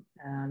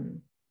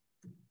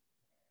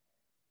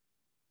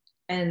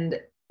 And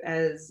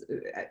as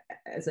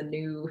a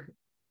new,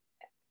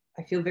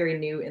 I feel very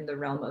new in the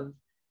realm of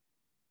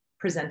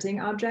presenting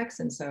objects.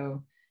 And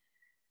so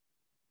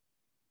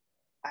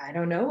I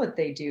don't know what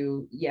they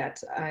do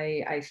yet.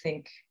 I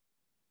think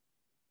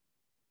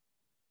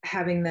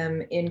having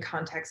them in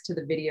context to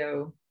the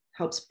video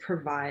helps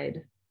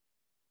provide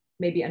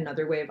maybe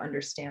another way of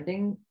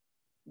understanding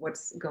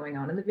what's going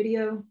on in the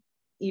video,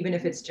 even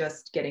if it's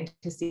just getting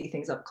to see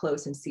things up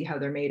close and see how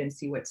they're made and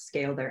see what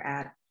scale they're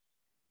at,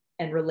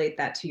 and relate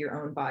that to your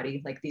own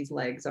body. Like, these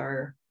legs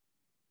are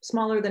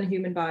smaller than a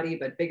human body,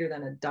 but bigger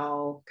than a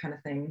doll, kind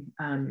of thing.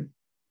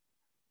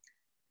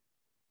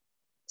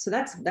 So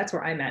that's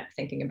where I'm at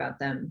thinking about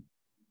them.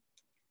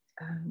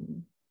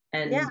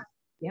 And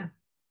yeah.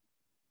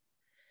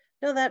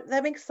 No,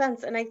 that makes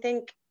sense. And I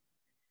think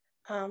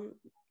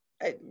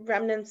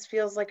remnants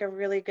feels like a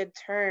really good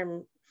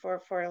term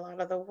for a lot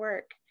of the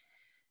work.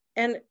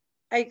 And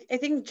I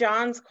think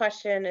John's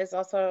question is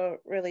also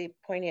really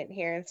poignant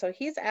here. And so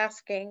he's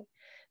asking,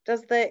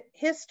 does the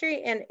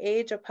history and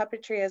age of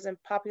puppetry as a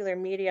popular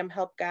medium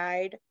help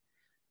guide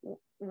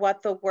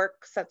what the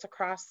work sets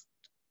across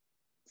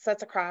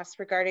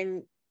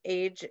regarding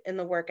age in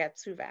the work at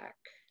SUVAC?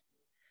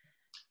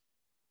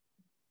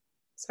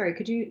 Sorry,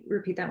 could you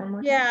repeat that one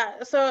more time?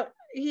 Yeah, so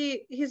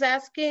he's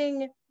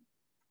asking,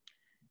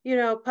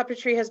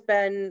 puppetry has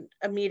been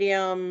a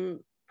medium,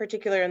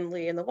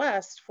 particularly in the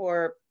West,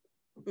 for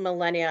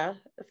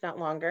millennia, if not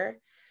longer,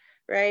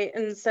 right?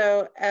 And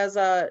so as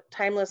a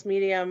timeless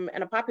medium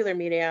and a popular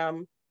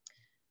medium,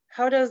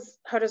 how does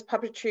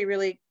puppetry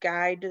really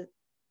guide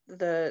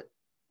the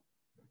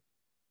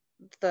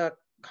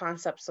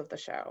concepts of the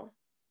show?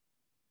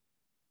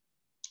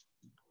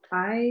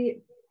 I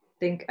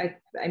think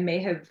I may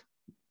have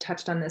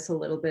touched on this a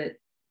little bit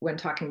when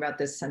talking about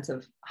this sense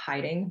of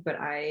hiding, but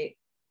I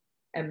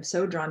am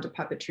so drawn to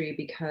puppetry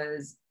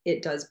because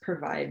it does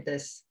provide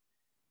this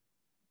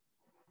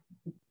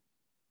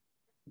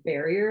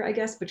barrier, I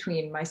guess,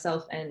 between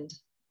myself and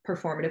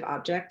performative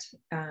object.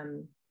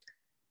 And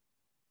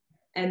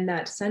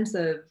that sense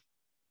of,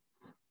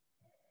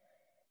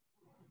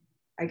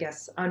 I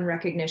guess,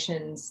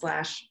 unrecognition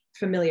 /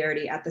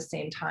 familiarity at the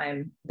same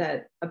time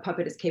that a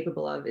puppet is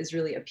capable of is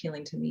really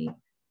appealing to me.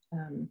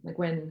 Like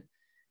when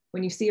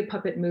you see a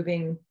puppet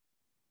moving,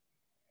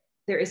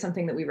 there is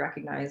something that we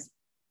recognize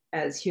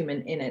as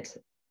human in it,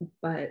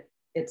 but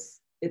it's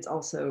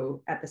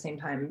also at the same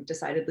time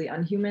decidedly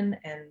unhuman.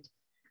 And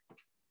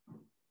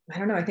I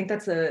don't know, I think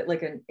that's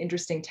an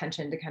interesting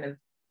tension to kind of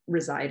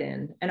reside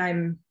in. And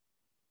I'm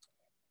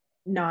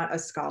not a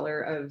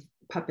scholar of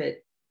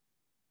puppet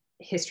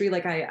history.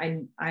 Like I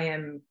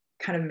am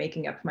kind of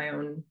making up my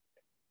own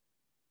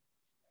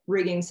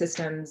rigging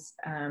systems.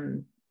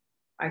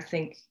 I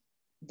think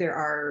there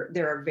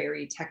are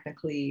very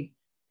technically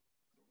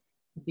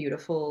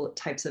beautiful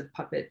types of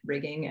puppet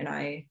rigging, and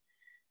I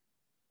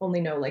only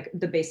know like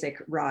the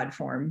basic rod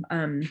form.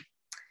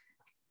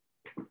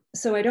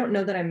 So I don't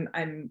know that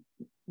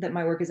that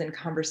my work is in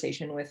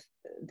conversation with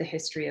the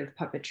history of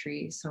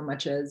puppetry so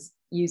much as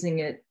using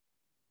it,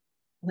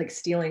 like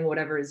stealing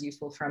whatever is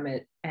useful from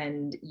it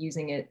and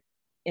using it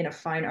in a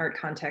fine art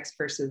context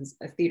versus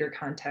a theater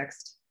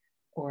context,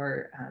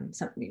 or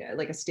something, you know,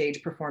 like a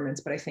stage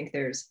performance. But I think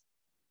there's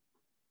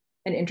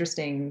an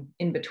interesting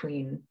in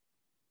between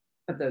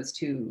of those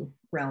two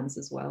realms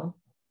as well.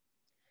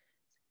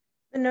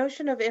 The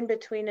notion of in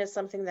between is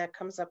something that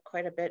comes up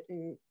quite a bit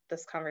in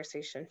this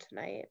conversation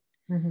tonight.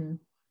 Mm-hmm.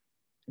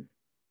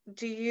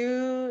 Do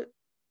you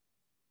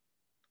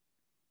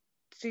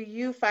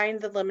find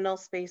the liminal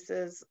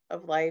spaces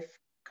of life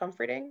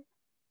comforting?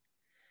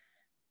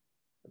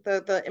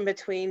 The in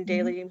between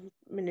daily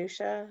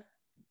minutia?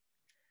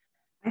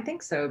 I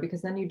think so,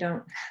 because then you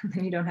don't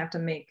have to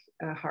make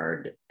a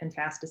hard and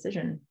fast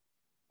decision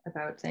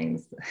about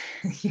things.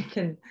 You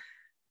can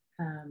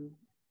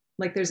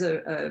like there's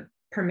a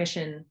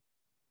permission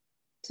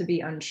to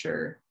be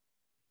unsure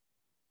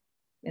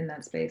in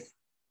that space.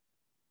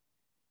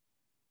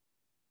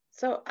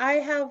 So I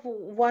have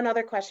one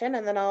other question,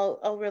 and then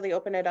I'll really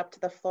open it up to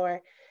the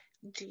floor.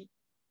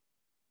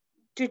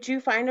 Did you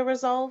find a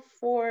resolve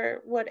for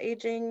what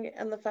aging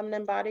and the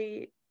feminine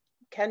body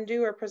can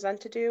do or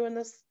present to do in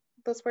this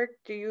work?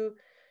 Do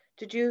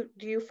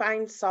you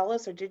find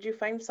solace, or did you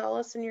find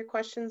solace in your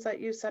questions that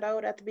you set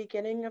out at the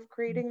beginning of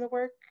creating the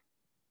work?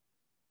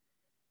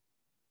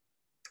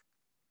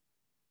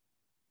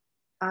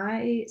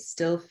 I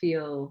still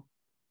feel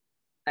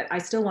I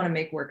still want to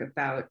make work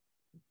about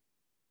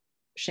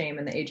shame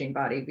in the aging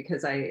body,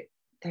 because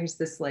there's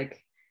this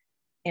like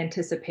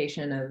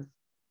anticipation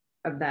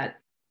of that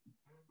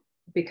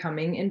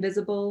becoming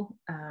invisible,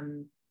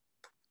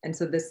 and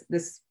so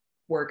this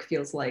work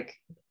feels like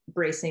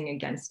bracing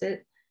against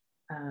it,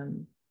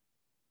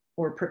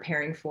 or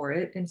preparing for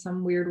it in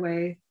some weird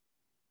way.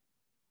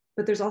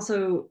 But there's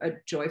also a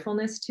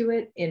joyfulness to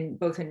it, in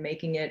both in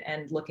making it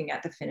and looking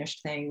at the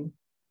finished thing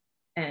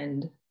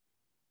and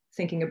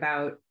thinking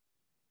about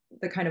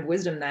the kind of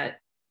wisdom that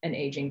an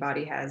aging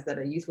body has that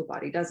a youthful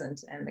body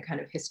doesn't, and the kind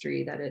of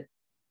history that it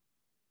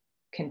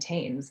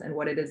contains and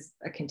what it is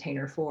a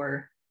container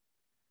for.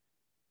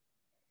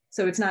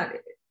 So it's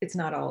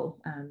not all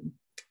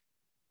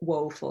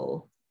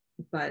woeful,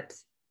 but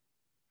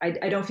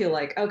I don't feel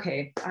like,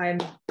 okay, I'm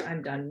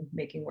done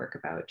making work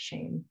about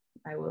shame.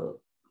 I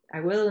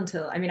will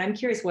until, I mean, I'm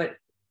curious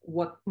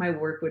what my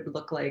work would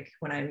look like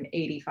when I'm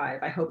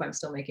 85. I hope I'm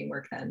still making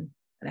work then,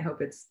 and I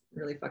hope it's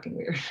really fucking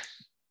weird.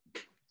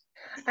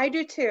 I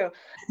do too.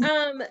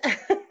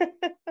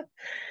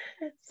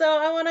 So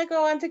I want to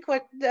go on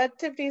to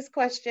Tiffany's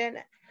question.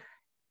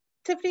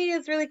 Tiffany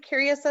is really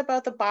curious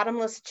about the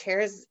bottomless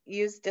chairs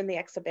used in the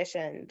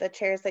exhibition, the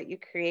chairs that you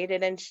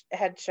created and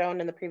had shown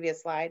in the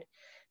previous slide.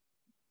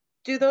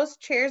 Do those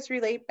chairs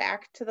relate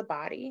back to the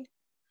body?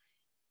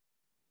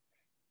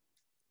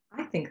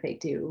 I think they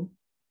do.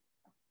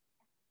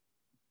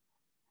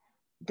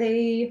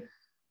 They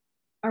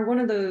are one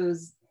of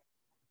those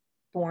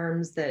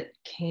forms that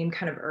came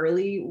kind of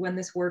early when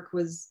this work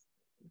was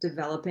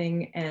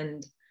developing,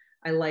 and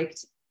I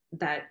liked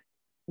that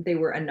they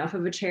were enough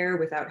of a chair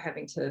without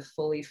having to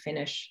fully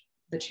finish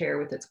the chair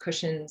with its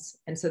cushions.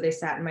 And so they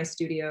sat in my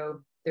studio.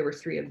 There were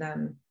 3 of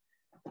them.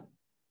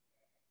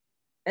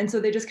 And so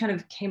they just kind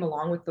of came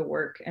along with the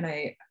work. And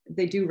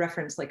they do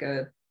reference like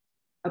a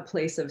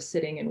place of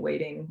sitting and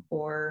waiting,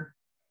 or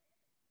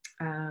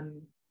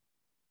an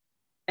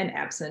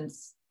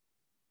absence,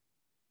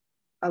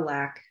 a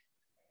lack.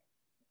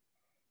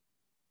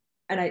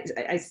 And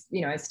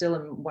I still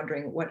am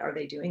wondering, what are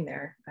they doing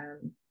there?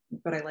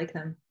 But I like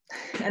them.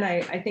 And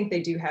I think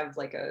they do have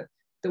like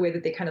the way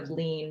that they kind of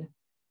lean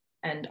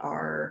and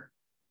are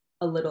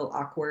a little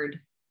awkward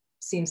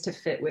seems to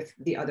fit with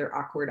the other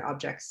awkward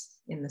objects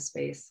in the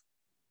space.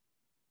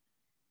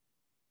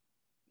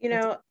 You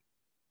know,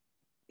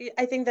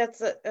 I think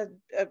that's a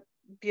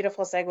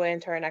beautiful segue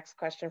into our next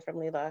question from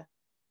Leela.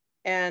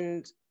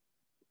 And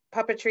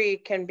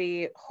puppetry can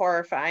be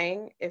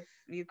horrifying if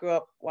you grew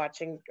up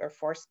watching or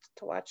forced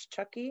to watch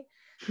Chucky.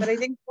 But I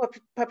think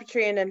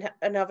puppetry in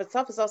and of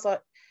itself is also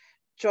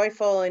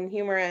joyful and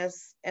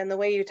humorous. And the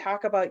way you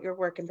talk about your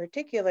work in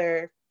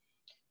particular,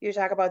 you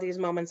talk about these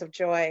moments of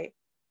joy.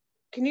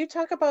 Can you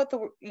talk about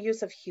the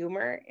use of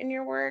humor in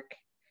your work?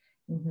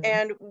 Mm-hmm.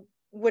 And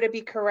would it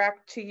be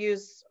correct to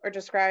use or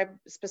describe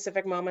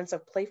specific moments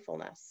of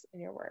playfulness in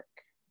your work?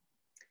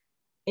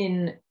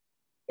 In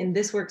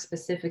this work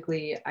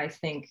specifically, I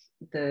think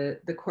the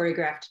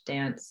choreographed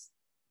dance,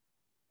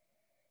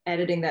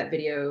 editing that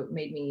video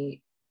made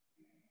me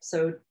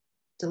so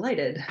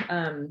delighted.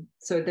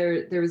 So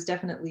there was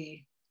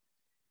definitely,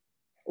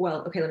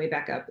 well, okay, let me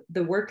back up.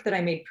 The work that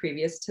I made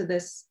previous to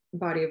this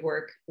body of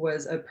work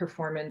was a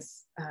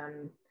performance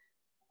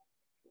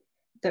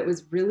that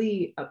was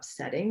really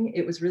upsetting.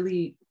 It was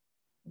really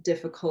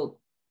difficult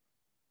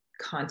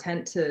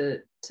content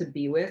to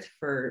be with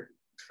for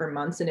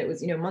months, and it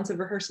was, months of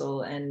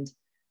rehearsal and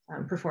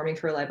performing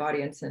for a live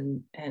audience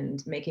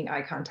and making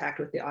eye contact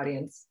with the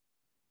audience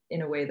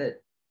in a way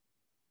that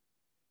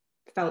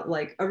felt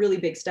like a really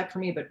big step for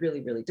me, but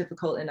really, really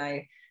difficult. And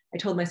I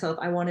told myself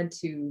I wanted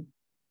to,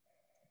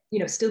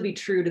 still be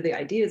true to the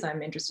ideas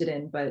I'm interested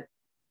in, but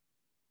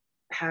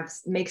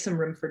make some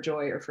room for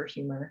joy or for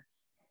humor.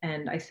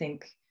 And I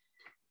think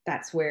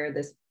that's where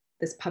this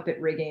puppet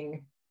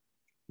rigging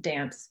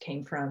dance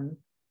came from.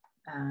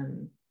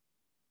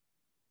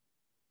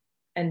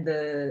 And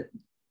the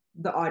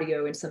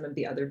audio in some of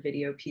the other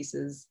video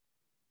pieces,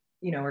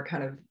 are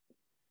kind of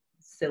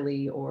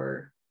silly,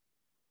 or,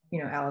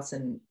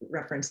 Allison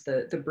referenced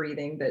the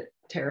breathing that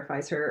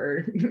terrifies her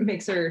or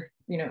makes her,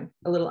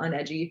 a little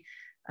unedgy.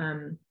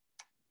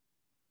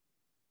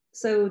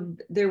 So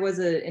there was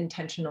an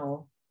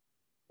intentional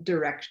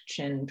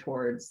direction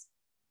towards,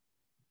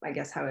 I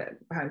guess how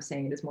I'm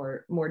saying it is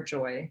more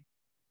joy,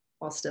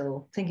 while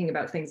still thinking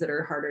about things that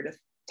are harder to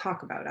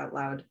talk about out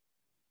loud.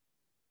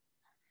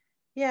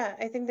 Yeah,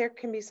 I think there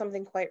can be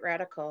something quite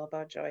radical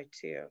about joy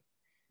too.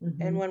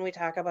 Mm-hmm. And when we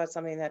talk about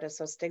something that is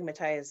so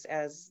stigmatized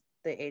as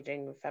the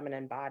aging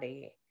feminine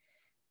body,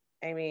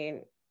 I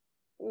mean,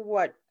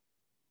 what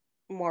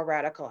more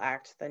radical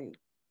act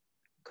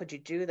could you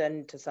do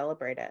than to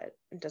celebrate it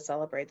and to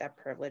celebrate that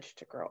privilege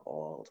to grow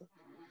old?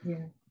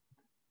 Yeah.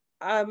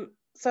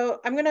 So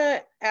I'm going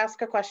to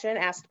ask a question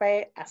asked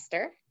by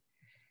Esther.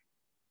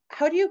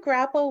 How do you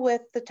grapple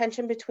with the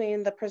tension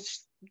between the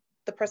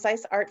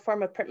precise art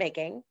form of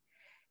printmaking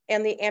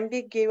and the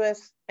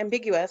ambiguous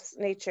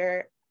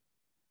nature,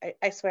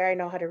 I swear I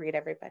know how to read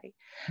everybody,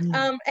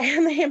 and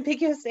the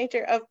ambiguous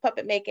nature of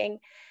puppet making?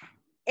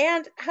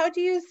 And how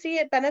do you see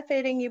it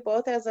benefiting you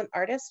both as an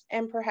artist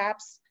and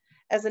perhaps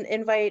as an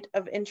invite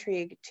of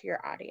intrigue to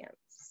your audience?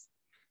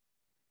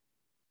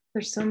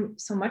 There's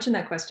so much in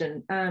that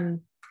question.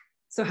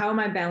 So how am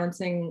I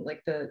balancing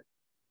like the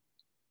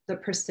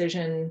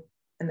precision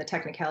and the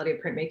technicality of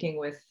printmaking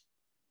with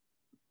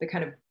the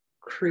kind of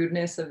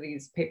crudeness of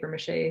these paper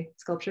mache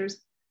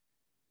sculptures?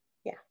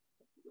 Yeah.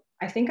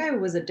 I think I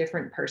was a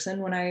different person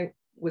when I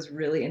was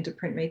really into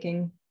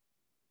printmaking.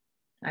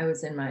 I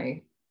was in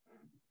my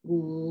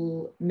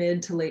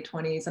mid to late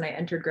 20s, and I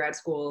entered grad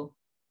school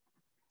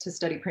to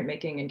study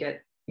printmaking and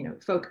get,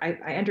 I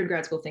entered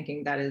grad school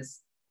thinking that is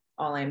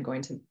all I am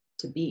going to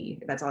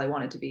be. That's all I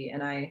wanted to be.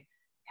 And I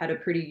had a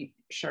pretty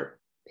sharp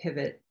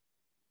pivot.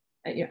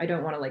 I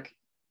don't want to like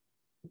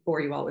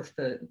bore you all with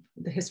the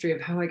history of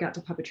how I got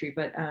to puppetry,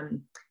 but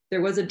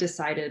there was a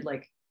decided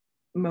like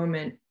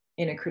moment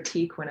in a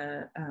critique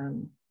when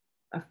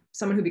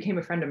someone who became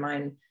a friend of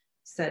mine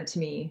said to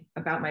me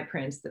about my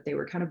prints that they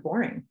were kind of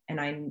boring. And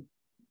I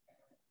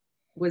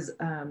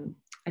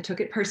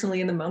took it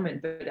personally in the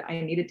moment, but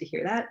I needed to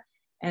hear that.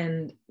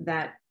 And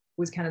that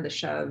was kind of the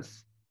shove,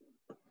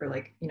 or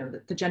like,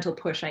 the gentle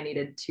push I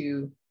needed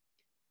to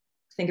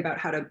think about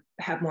how to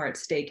have more at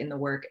stake in the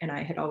work. And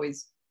I had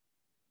always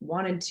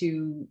wanted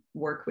to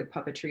work with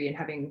puppetry, and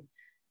having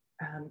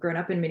grown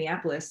up in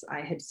Minneapolis,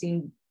 I had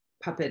seen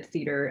puppet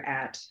theater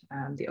at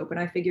the Open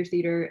Eye Figure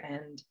Theater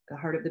and the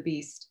Heart of the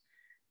Beast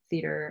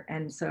Theater.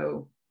 And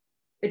so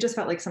it just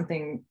felt like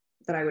something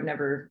that I would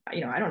never, I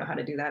don't know how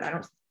to do that.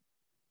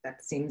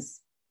 That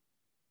seems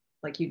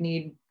like you'd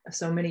need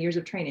so many years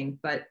of training.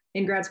 But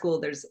in grad school,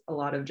 there's a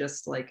lot of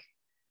just like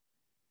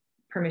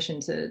permission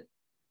to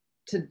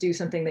do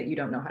something that you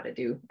don't know how to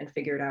do and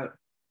figure it out.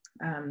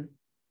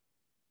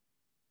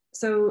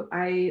 So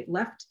I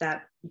left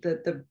that,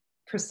 the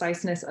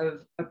preciseness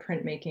of a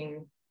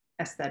printmaking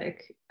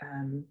aesthetic,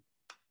 and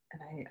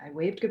I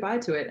waved goodbye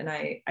to it. And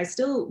I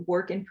still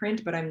work in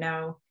print, but I'm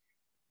now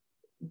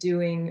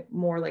doing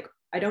more like,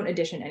 I don't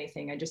edition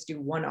anything. I just do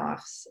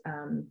one-offs.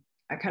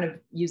 I kind of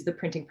use the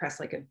printing press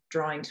like a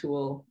drawing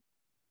tool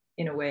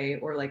in a way,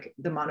 or like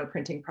the mono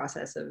printing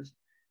process of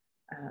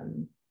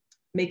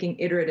making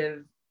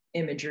iterative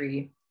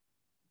imagery.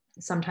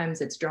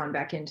 Sometimes it's drawn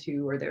back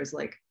into, or there's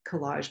like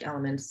collaged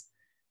elements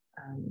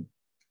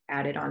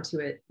added onto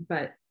it,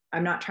 but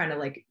I'm not trying to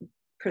like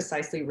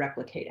precisely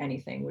replicate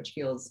anything, which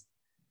feels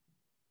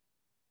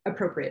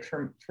appropriate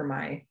for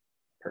my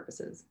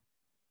purposes.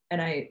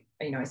 And I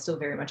still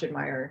very much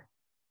admire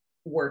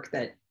work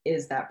that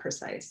is that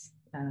precise.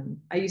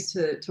 I used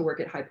to work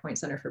at High Point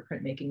Center for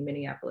Printmaking in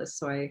Minneapolis,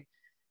 so I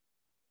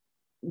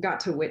got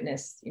to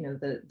witness,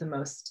 the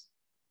most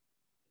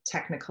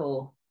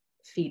technical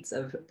feats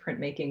of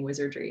printmaking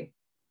wizardry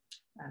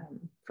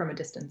from a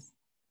distance.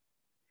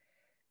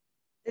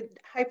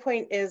 High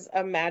Point is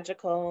a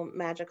magical,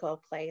 magical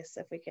place.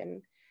 If we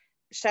can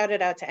shout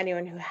it out to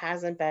anyone who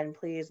hasn't been,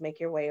 please make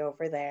your way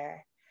over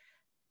there.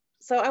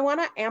 So I want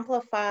to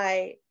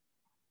amplify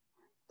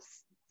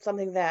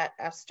something that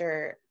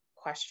Esther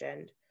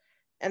questioned,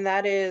 and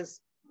that is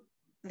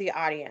the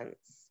audience.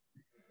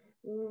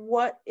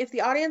 What if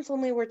the audience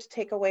only were to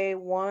take away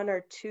one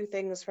or two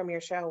things from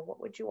your show?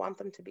 What would you want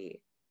them to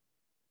be?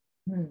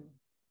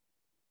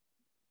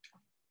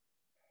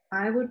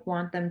 I would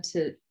want them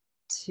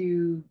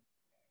to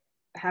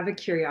have a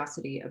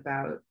curiosity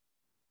about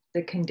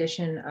the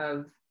condition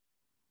of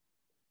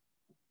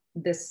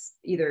this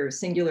either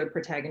singular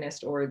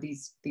protagonist or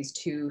these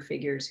two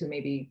figures who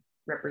maybe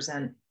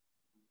represent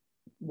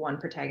one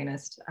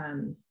protagonist.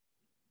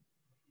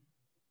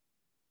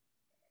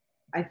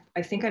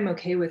 I think I'm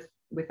okay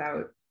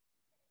without,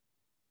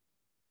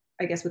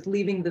 I guess, with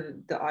leaving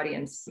the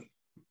audience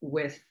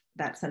with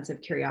that sense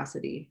of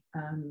curiosity.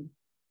 And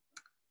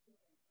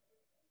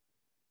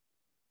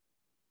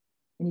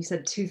you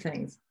said two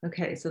things.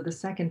 Okay, so the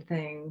second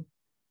thing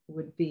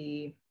would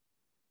be,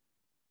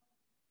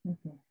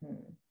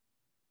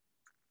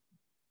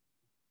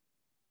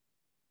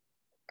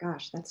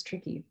 gosh, that's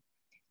tricky.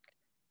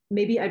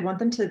 Maybe I'd want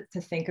them to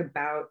think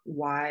about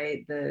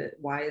why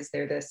is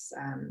there this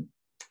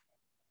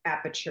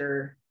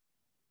aperture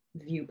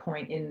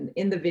viewpoint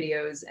in the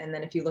videos, and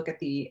then if you look at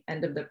the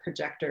end of the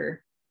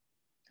projector,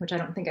 which I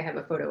don't think I have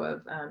a photo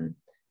of,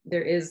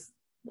 there is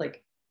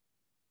like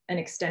an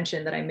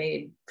extension that I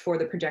made for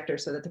the projector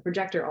so that the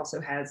projector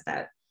also has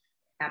that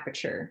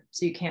aperture,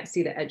 so you can't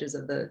see the edges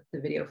of the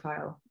video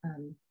file.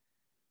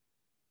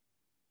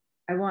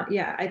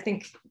 I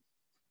think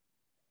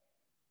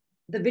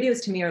the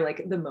videos to me are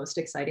like the most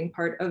exciting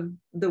part of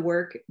the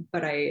work,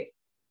 but I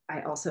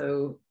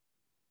also,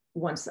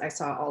 once I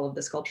saw all of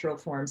the sculptural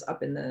forms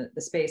up in the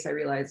space, I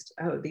realized,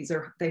 oh,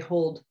 they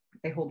hold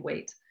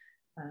weight.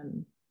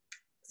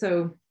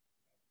 So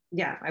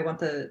yeah, I want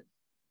the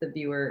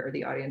viewer or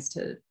the audience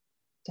to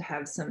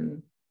have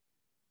some,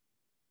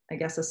 I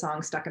guess, a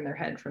song stuck in their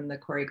head from the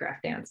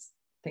choreographed dance,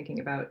 thinking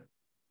about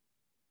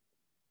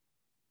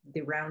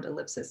the round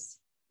ellipsis.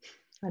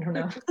 I don't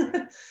know.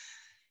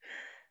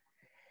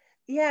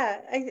 Yeah,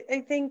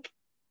 I think,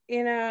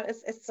 you know,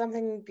 it's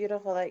something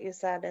beautiful that you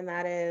said, and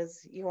that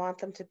is you want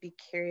them to be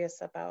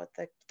curious about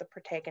the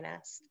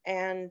protagonist.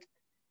 And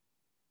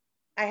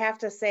I have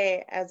to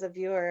say, as a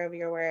viewer of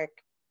your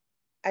work,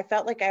 I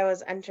felt like I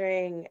was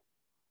entering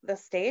the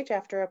stage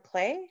after a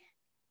play.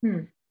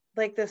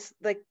 Like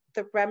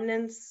the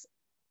remnants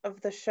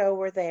of the show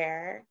were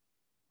there.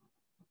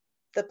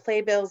 The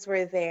playbills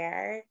were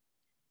there.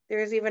 There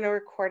was even a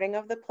recording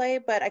of the play,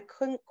 but I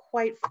couldn't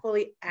quite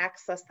fully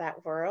access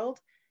that world.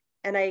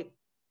 And I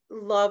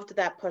loved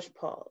that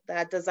push-pull,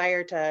 that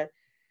desire to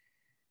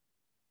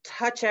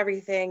touch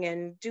everything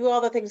and do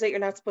all the things that you're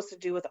not supposed to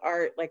do with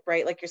art, like,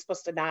 right? Like, you're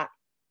supposed to not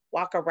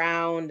walk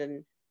around,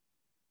 and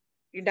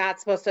you're not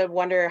supposed to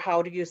wonder,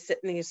 how do you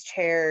sit in these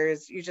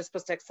chairs? You're just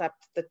supposed to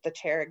accept that the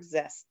chair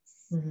exists,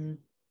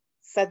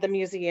 said the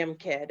museum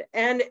kid.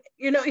 And,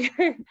 you know,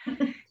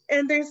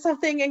 and there's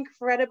something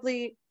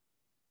incredibly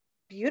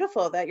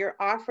beautiful that you're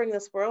offering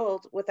this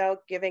world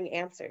without giving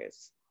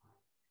answers.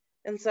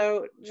 And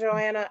so,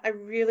 Johanna, I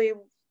really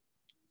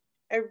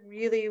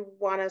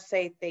want to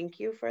say thank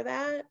you for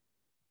that,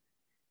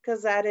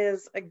 because that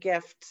is a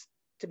gift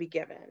to be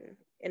given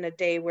in a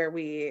day where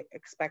we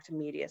expect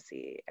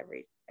immediacy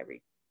every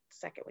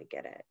second we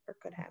get it or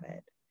could have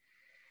it.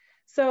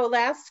 So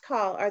last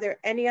call, are there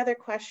any other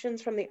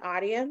questions from the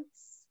audience?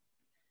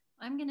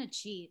 I'm gonna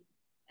cheat.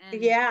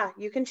 And yeah,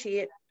 you can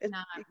cheat.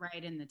 Not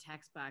write in the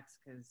text box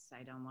because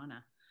I don't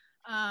wanna.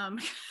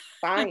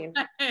 Fine,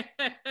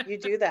 you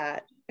do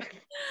that.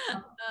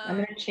 I'm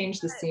gonna change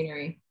the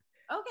scenery.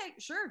 Okay,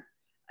 sure.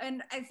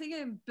 And I think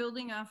I'm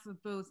building off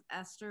of both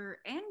Esther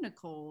and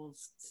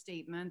Nicole's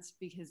statements,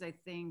 because I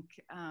think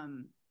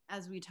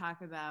as we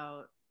talk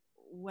about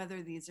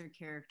whether these are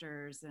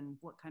characters and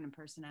what kind of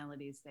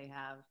personalities they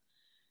have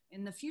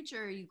in the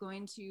future, are you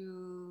going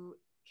to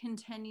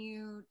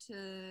continue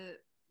to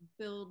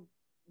build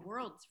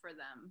worlds for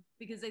them?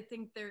 Because I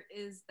think there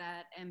is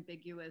that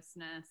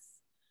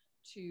ambiguousness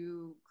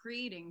to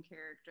creating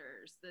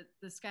characters, that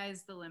the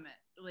sky's the limit.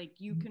 Like,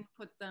 you can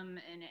put them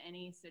in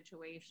any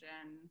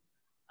situation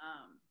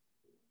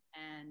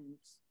and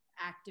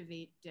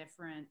activate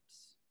different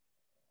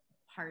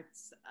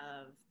parts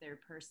of their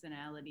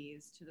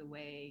personalities to the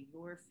way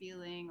you're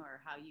feeling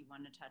or how you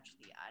want to touch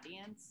the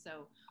audience.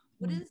 So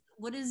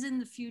what is in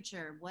the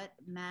future? What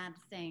mad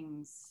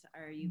things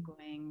are you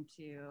going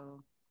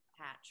to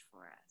hatch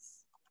for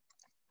us?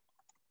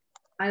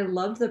 I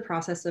love the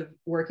process of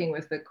working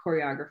with the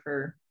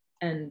choreographer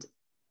and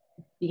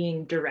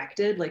being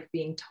directed, like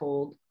being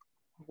told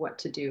what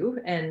to do.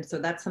 And so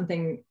that's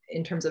something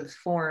in terms of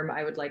form,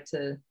 I would like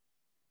to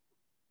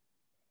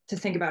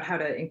think about how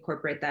to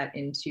incorporate that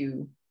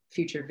into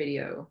future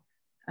video.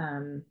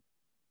 And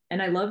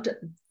I loved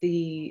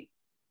I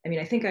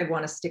think I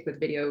want to stick with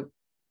video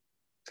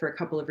for a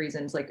couple of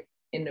reasons. Like,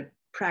 in a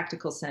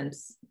practical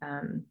sense, I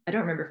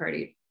don't remember if I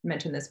already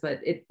mentioned this, but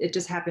it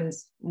just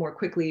happens more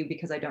quickly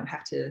because I don't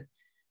have to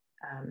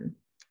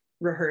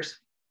rehearse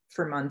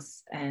for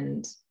months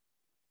and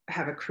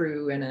have a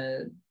crew and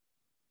a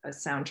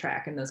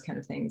soundtrack and those kind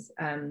of things.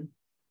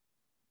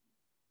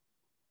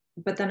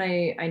 But then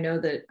I know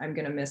that I'm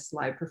going to miss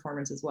live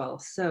performance as well.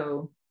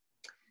 So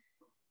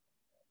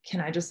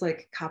can I just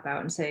like cop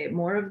out and say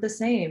more of the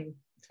same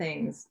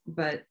things,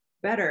 but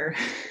better?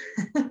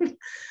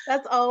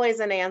 That's always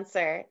an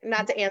answer.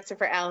 Not to answer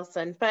for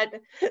Allison, but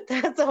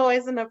that's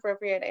always an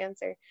appropriate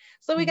answer.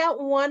 So we got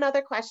one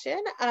other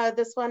question.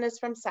 This one is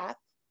from Seth.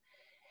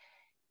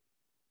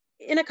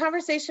 In a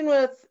conversation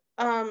with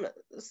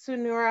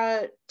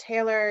Sunura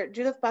Taylor,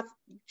 Judith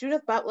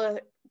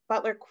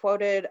Butler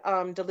quoted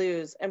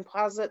Deleuze and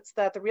posits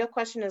that the real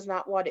question is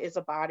not what is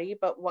a body,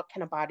 but what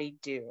can a body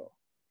do?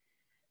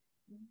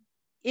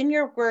 In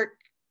your work,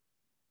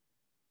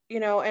 you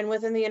know, and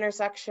within the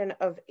intersection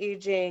of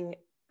aging,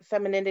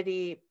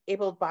 femininity,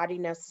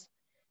 able-bodiedness,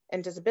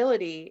 and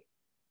disability,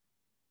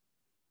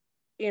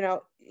 you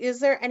know, is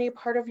there any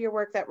part of your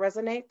work that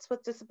resonates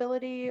with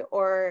disability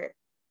or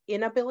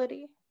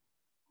inability?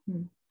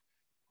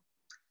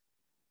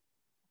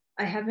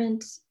 I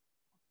haven't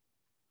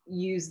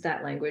used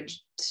that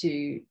language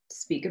to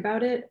speak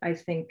about it. I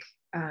think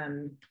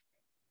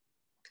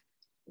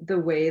the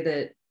way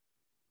that,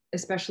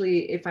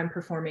 especially if I'm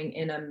performing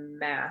in a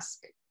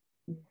mask,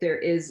 there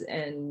is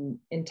an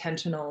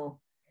intentional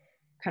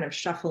kind of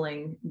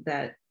shuffling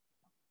that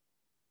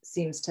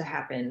seems to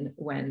happen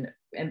when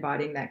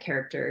embodying that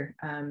character.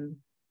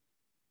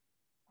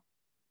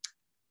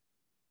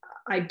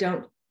 I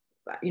don't,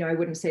 you know, I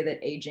wouldn't say that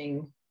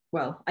aging,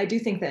 well, I do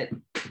think that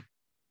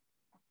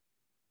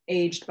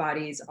aged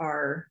bodies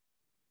are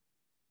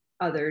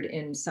othered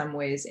in some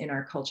ways in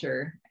our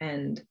culture,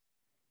 and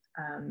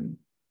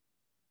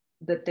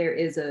that there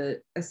is a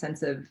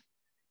sense of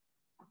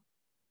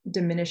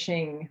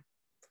diminishing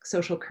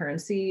social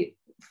currency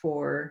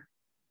for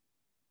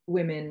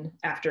women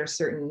after a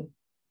certain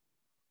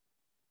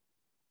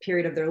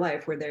period of their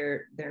life where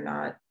they're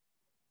not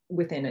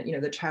within it, you know,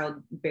 the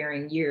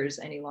childbearing years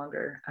any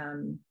longer.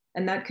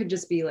 And that could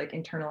just be like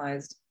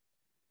internalized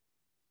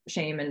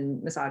shame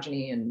and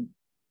misogyny, and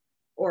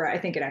or I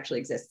think it actually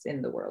exists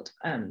in the world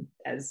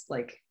as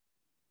like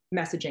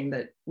messaging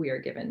that we are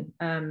given.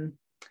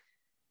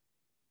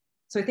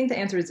 So I think the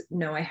answer is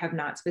no, I have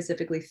not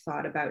specifically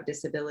thought about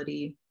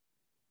disability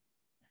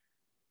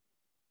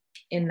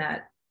in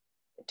that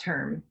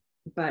term,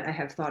 but I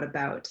have thought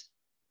about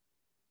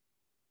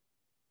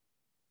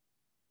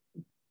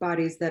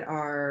bodies that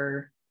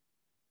are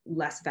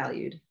less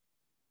valued,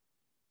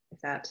 if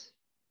that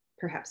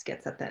perhaps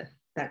gets at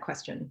that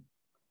question.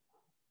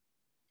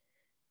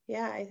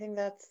 Yeah, I think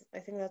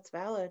that's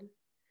valid.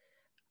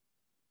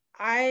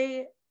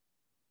 I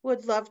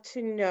would love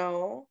to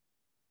know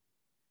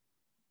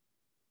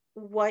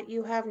what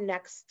you have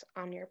next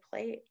on your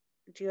plate.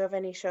 Do you have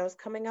any shows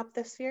coming up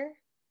this year?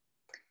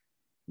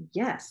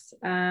 Yes,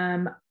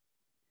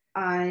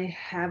 I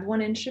have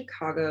one in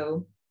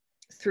Chicago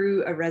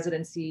through a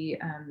residency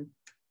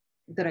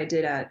that I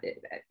did at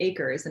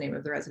ACRE is the name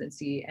of the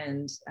residency,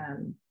 and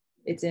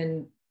it's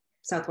in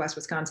Southwest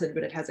Wisconsin,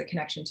 but it has a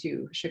connection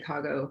to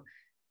Chicago.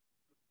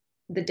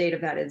 The date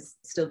of that is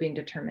still being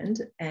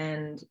determined,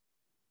 and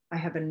I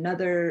have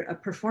a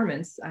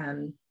performance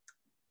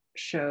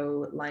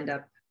show lined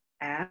up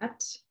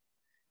at,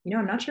 you know,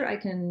 I'm not sure I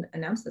can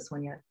announce this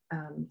one yet.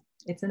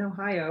 It's in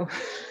Ohio.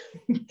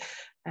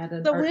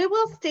 So we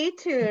will stay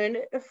tuned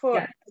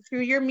for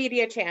through your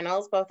media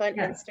channels, both on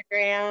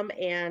Instagram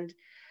and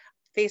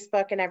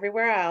Facebook and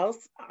everywhere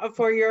else,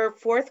 for your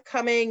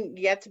forthcoming,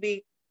 yet to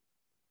be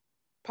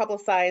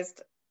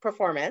publicized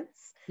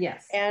performance.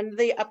 Yes. And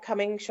the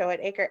upcoming show at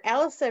ACRE.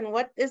 Allison,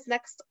 what is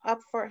next up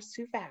for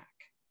SUVAC?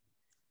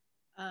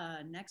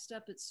 Next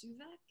up at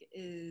SUVAC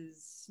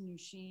is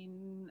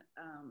Nushin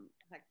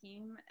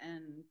Hakim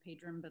and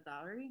Pedram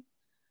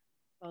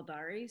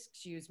Baldari,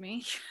 excuse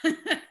me.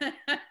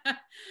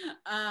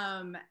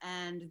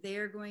 And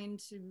they're going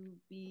to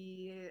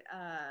be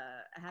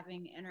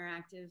having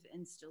interactive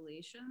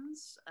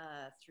installations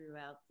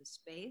throughout the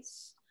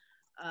space.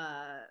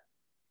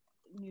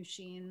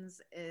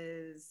 Nushin's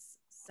is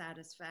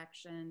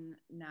Satisfaction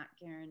Not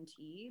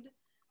Guaranteed,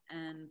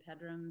 and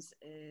Pedram's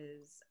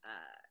is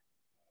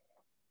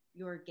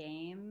Your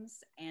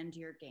Games and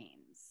Your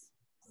Gains.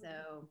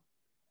 So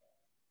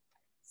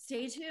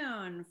stay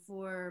tuned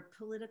for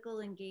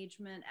political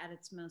engagement at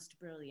its most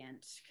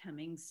brilliant,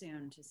 coming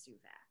soon to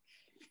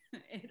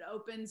SUVAC. It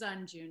opens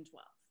on June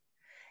 12th.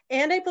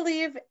 And I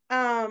believe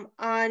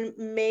on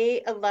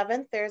May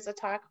 11th, there's a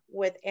talk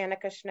with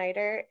Annika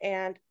Schneider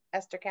and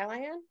Esther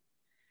Callahan.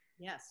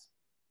 Yes.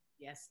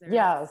 Yes, there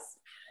yes. is.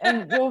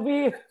 And we'll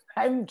be,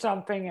 I'm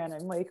jumping in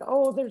and like,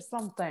 oh, there's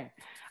something.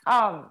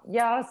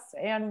 Yes,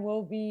 and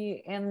we'll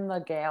be in the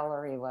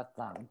gallery with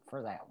them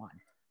for that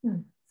one.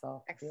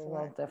 So it'll be a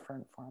little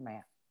different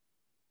format.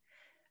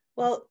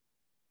 Well,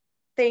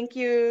 thank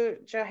you,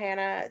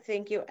 Johanna.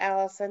 Thank you,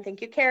 Allison.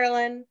 Thank you,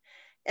 Carolyn.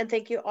 And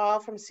thank you all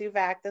from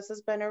SUVAC. This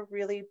has been a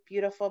really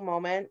beautiful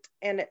moment.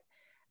 And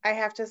I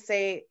have to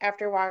say,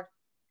 after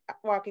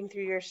walking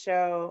through your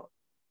show,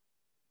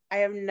 I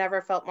have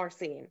never felt more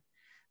seen.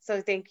 So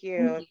thank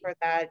you for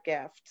that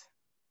gift.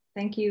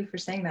 Thank you for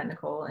saying that,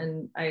 Nicole.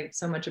 And I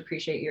so much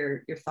appreciate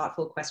your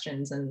thoughtful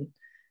questions. And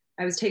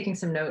I was taking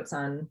some notes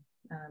on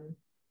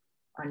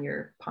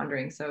your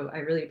pondering. So I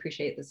really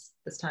appreciate this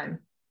time.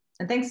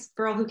 And thanks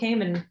for all who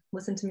came and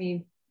listened to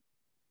me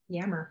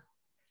yammer.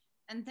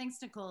 And thanks,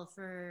 Nicole,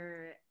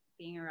 for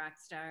being a rock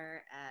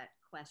star at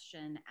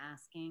question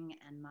asking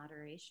and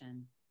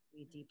moderation.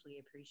 We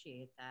deeply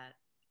appreciate that.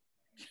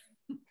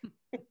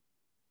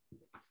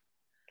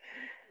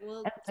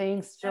 Well, and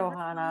thanks,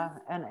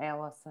 Johanna and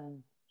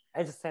Allison.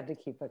 I just had to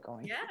keep it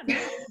going. Yeah,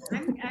 no,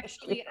 I'm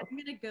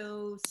gonna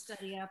go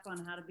study up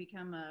on how to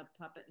become a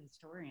puppet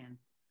historian.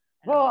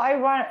 Well, I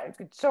want,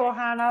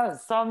 Johanna,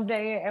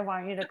 someday I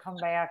want you to come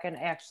back and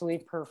actually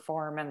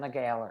perform in the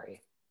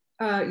gallery.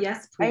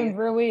 Yes, please.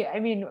 I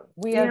mean,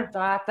 we had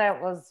thought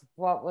that was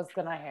what was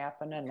going to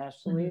happen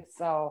initially.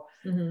 So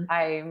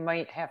I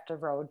might have to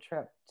road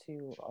trip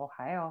to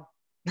Ohio.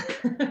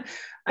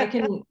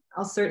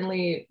 I'll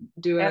certainly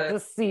do at the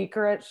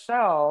secret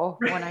show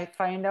when I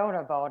find out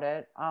about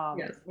it.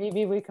 Yes.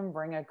 Maybe we can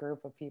bring a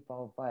group of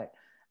people, but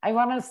I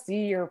want to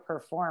see your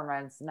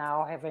performance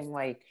now, having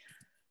like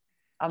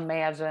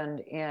imagined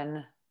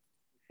in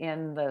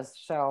this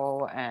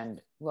show and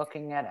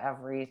looking at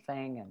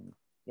everything. And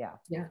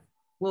yeah.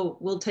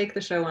 We'll take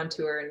the show on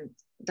tour and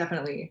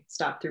definitely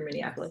stop through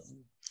Minneapolis.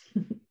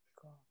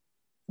 Cool.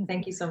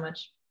 Thank you so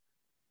much.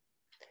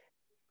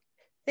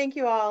 Thank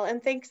you all,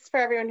 and thanks for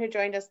everyone who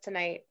joined us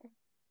tonight.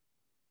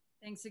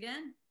 Thanks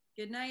again.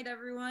 Good night,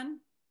 everyone.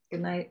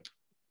 Good night.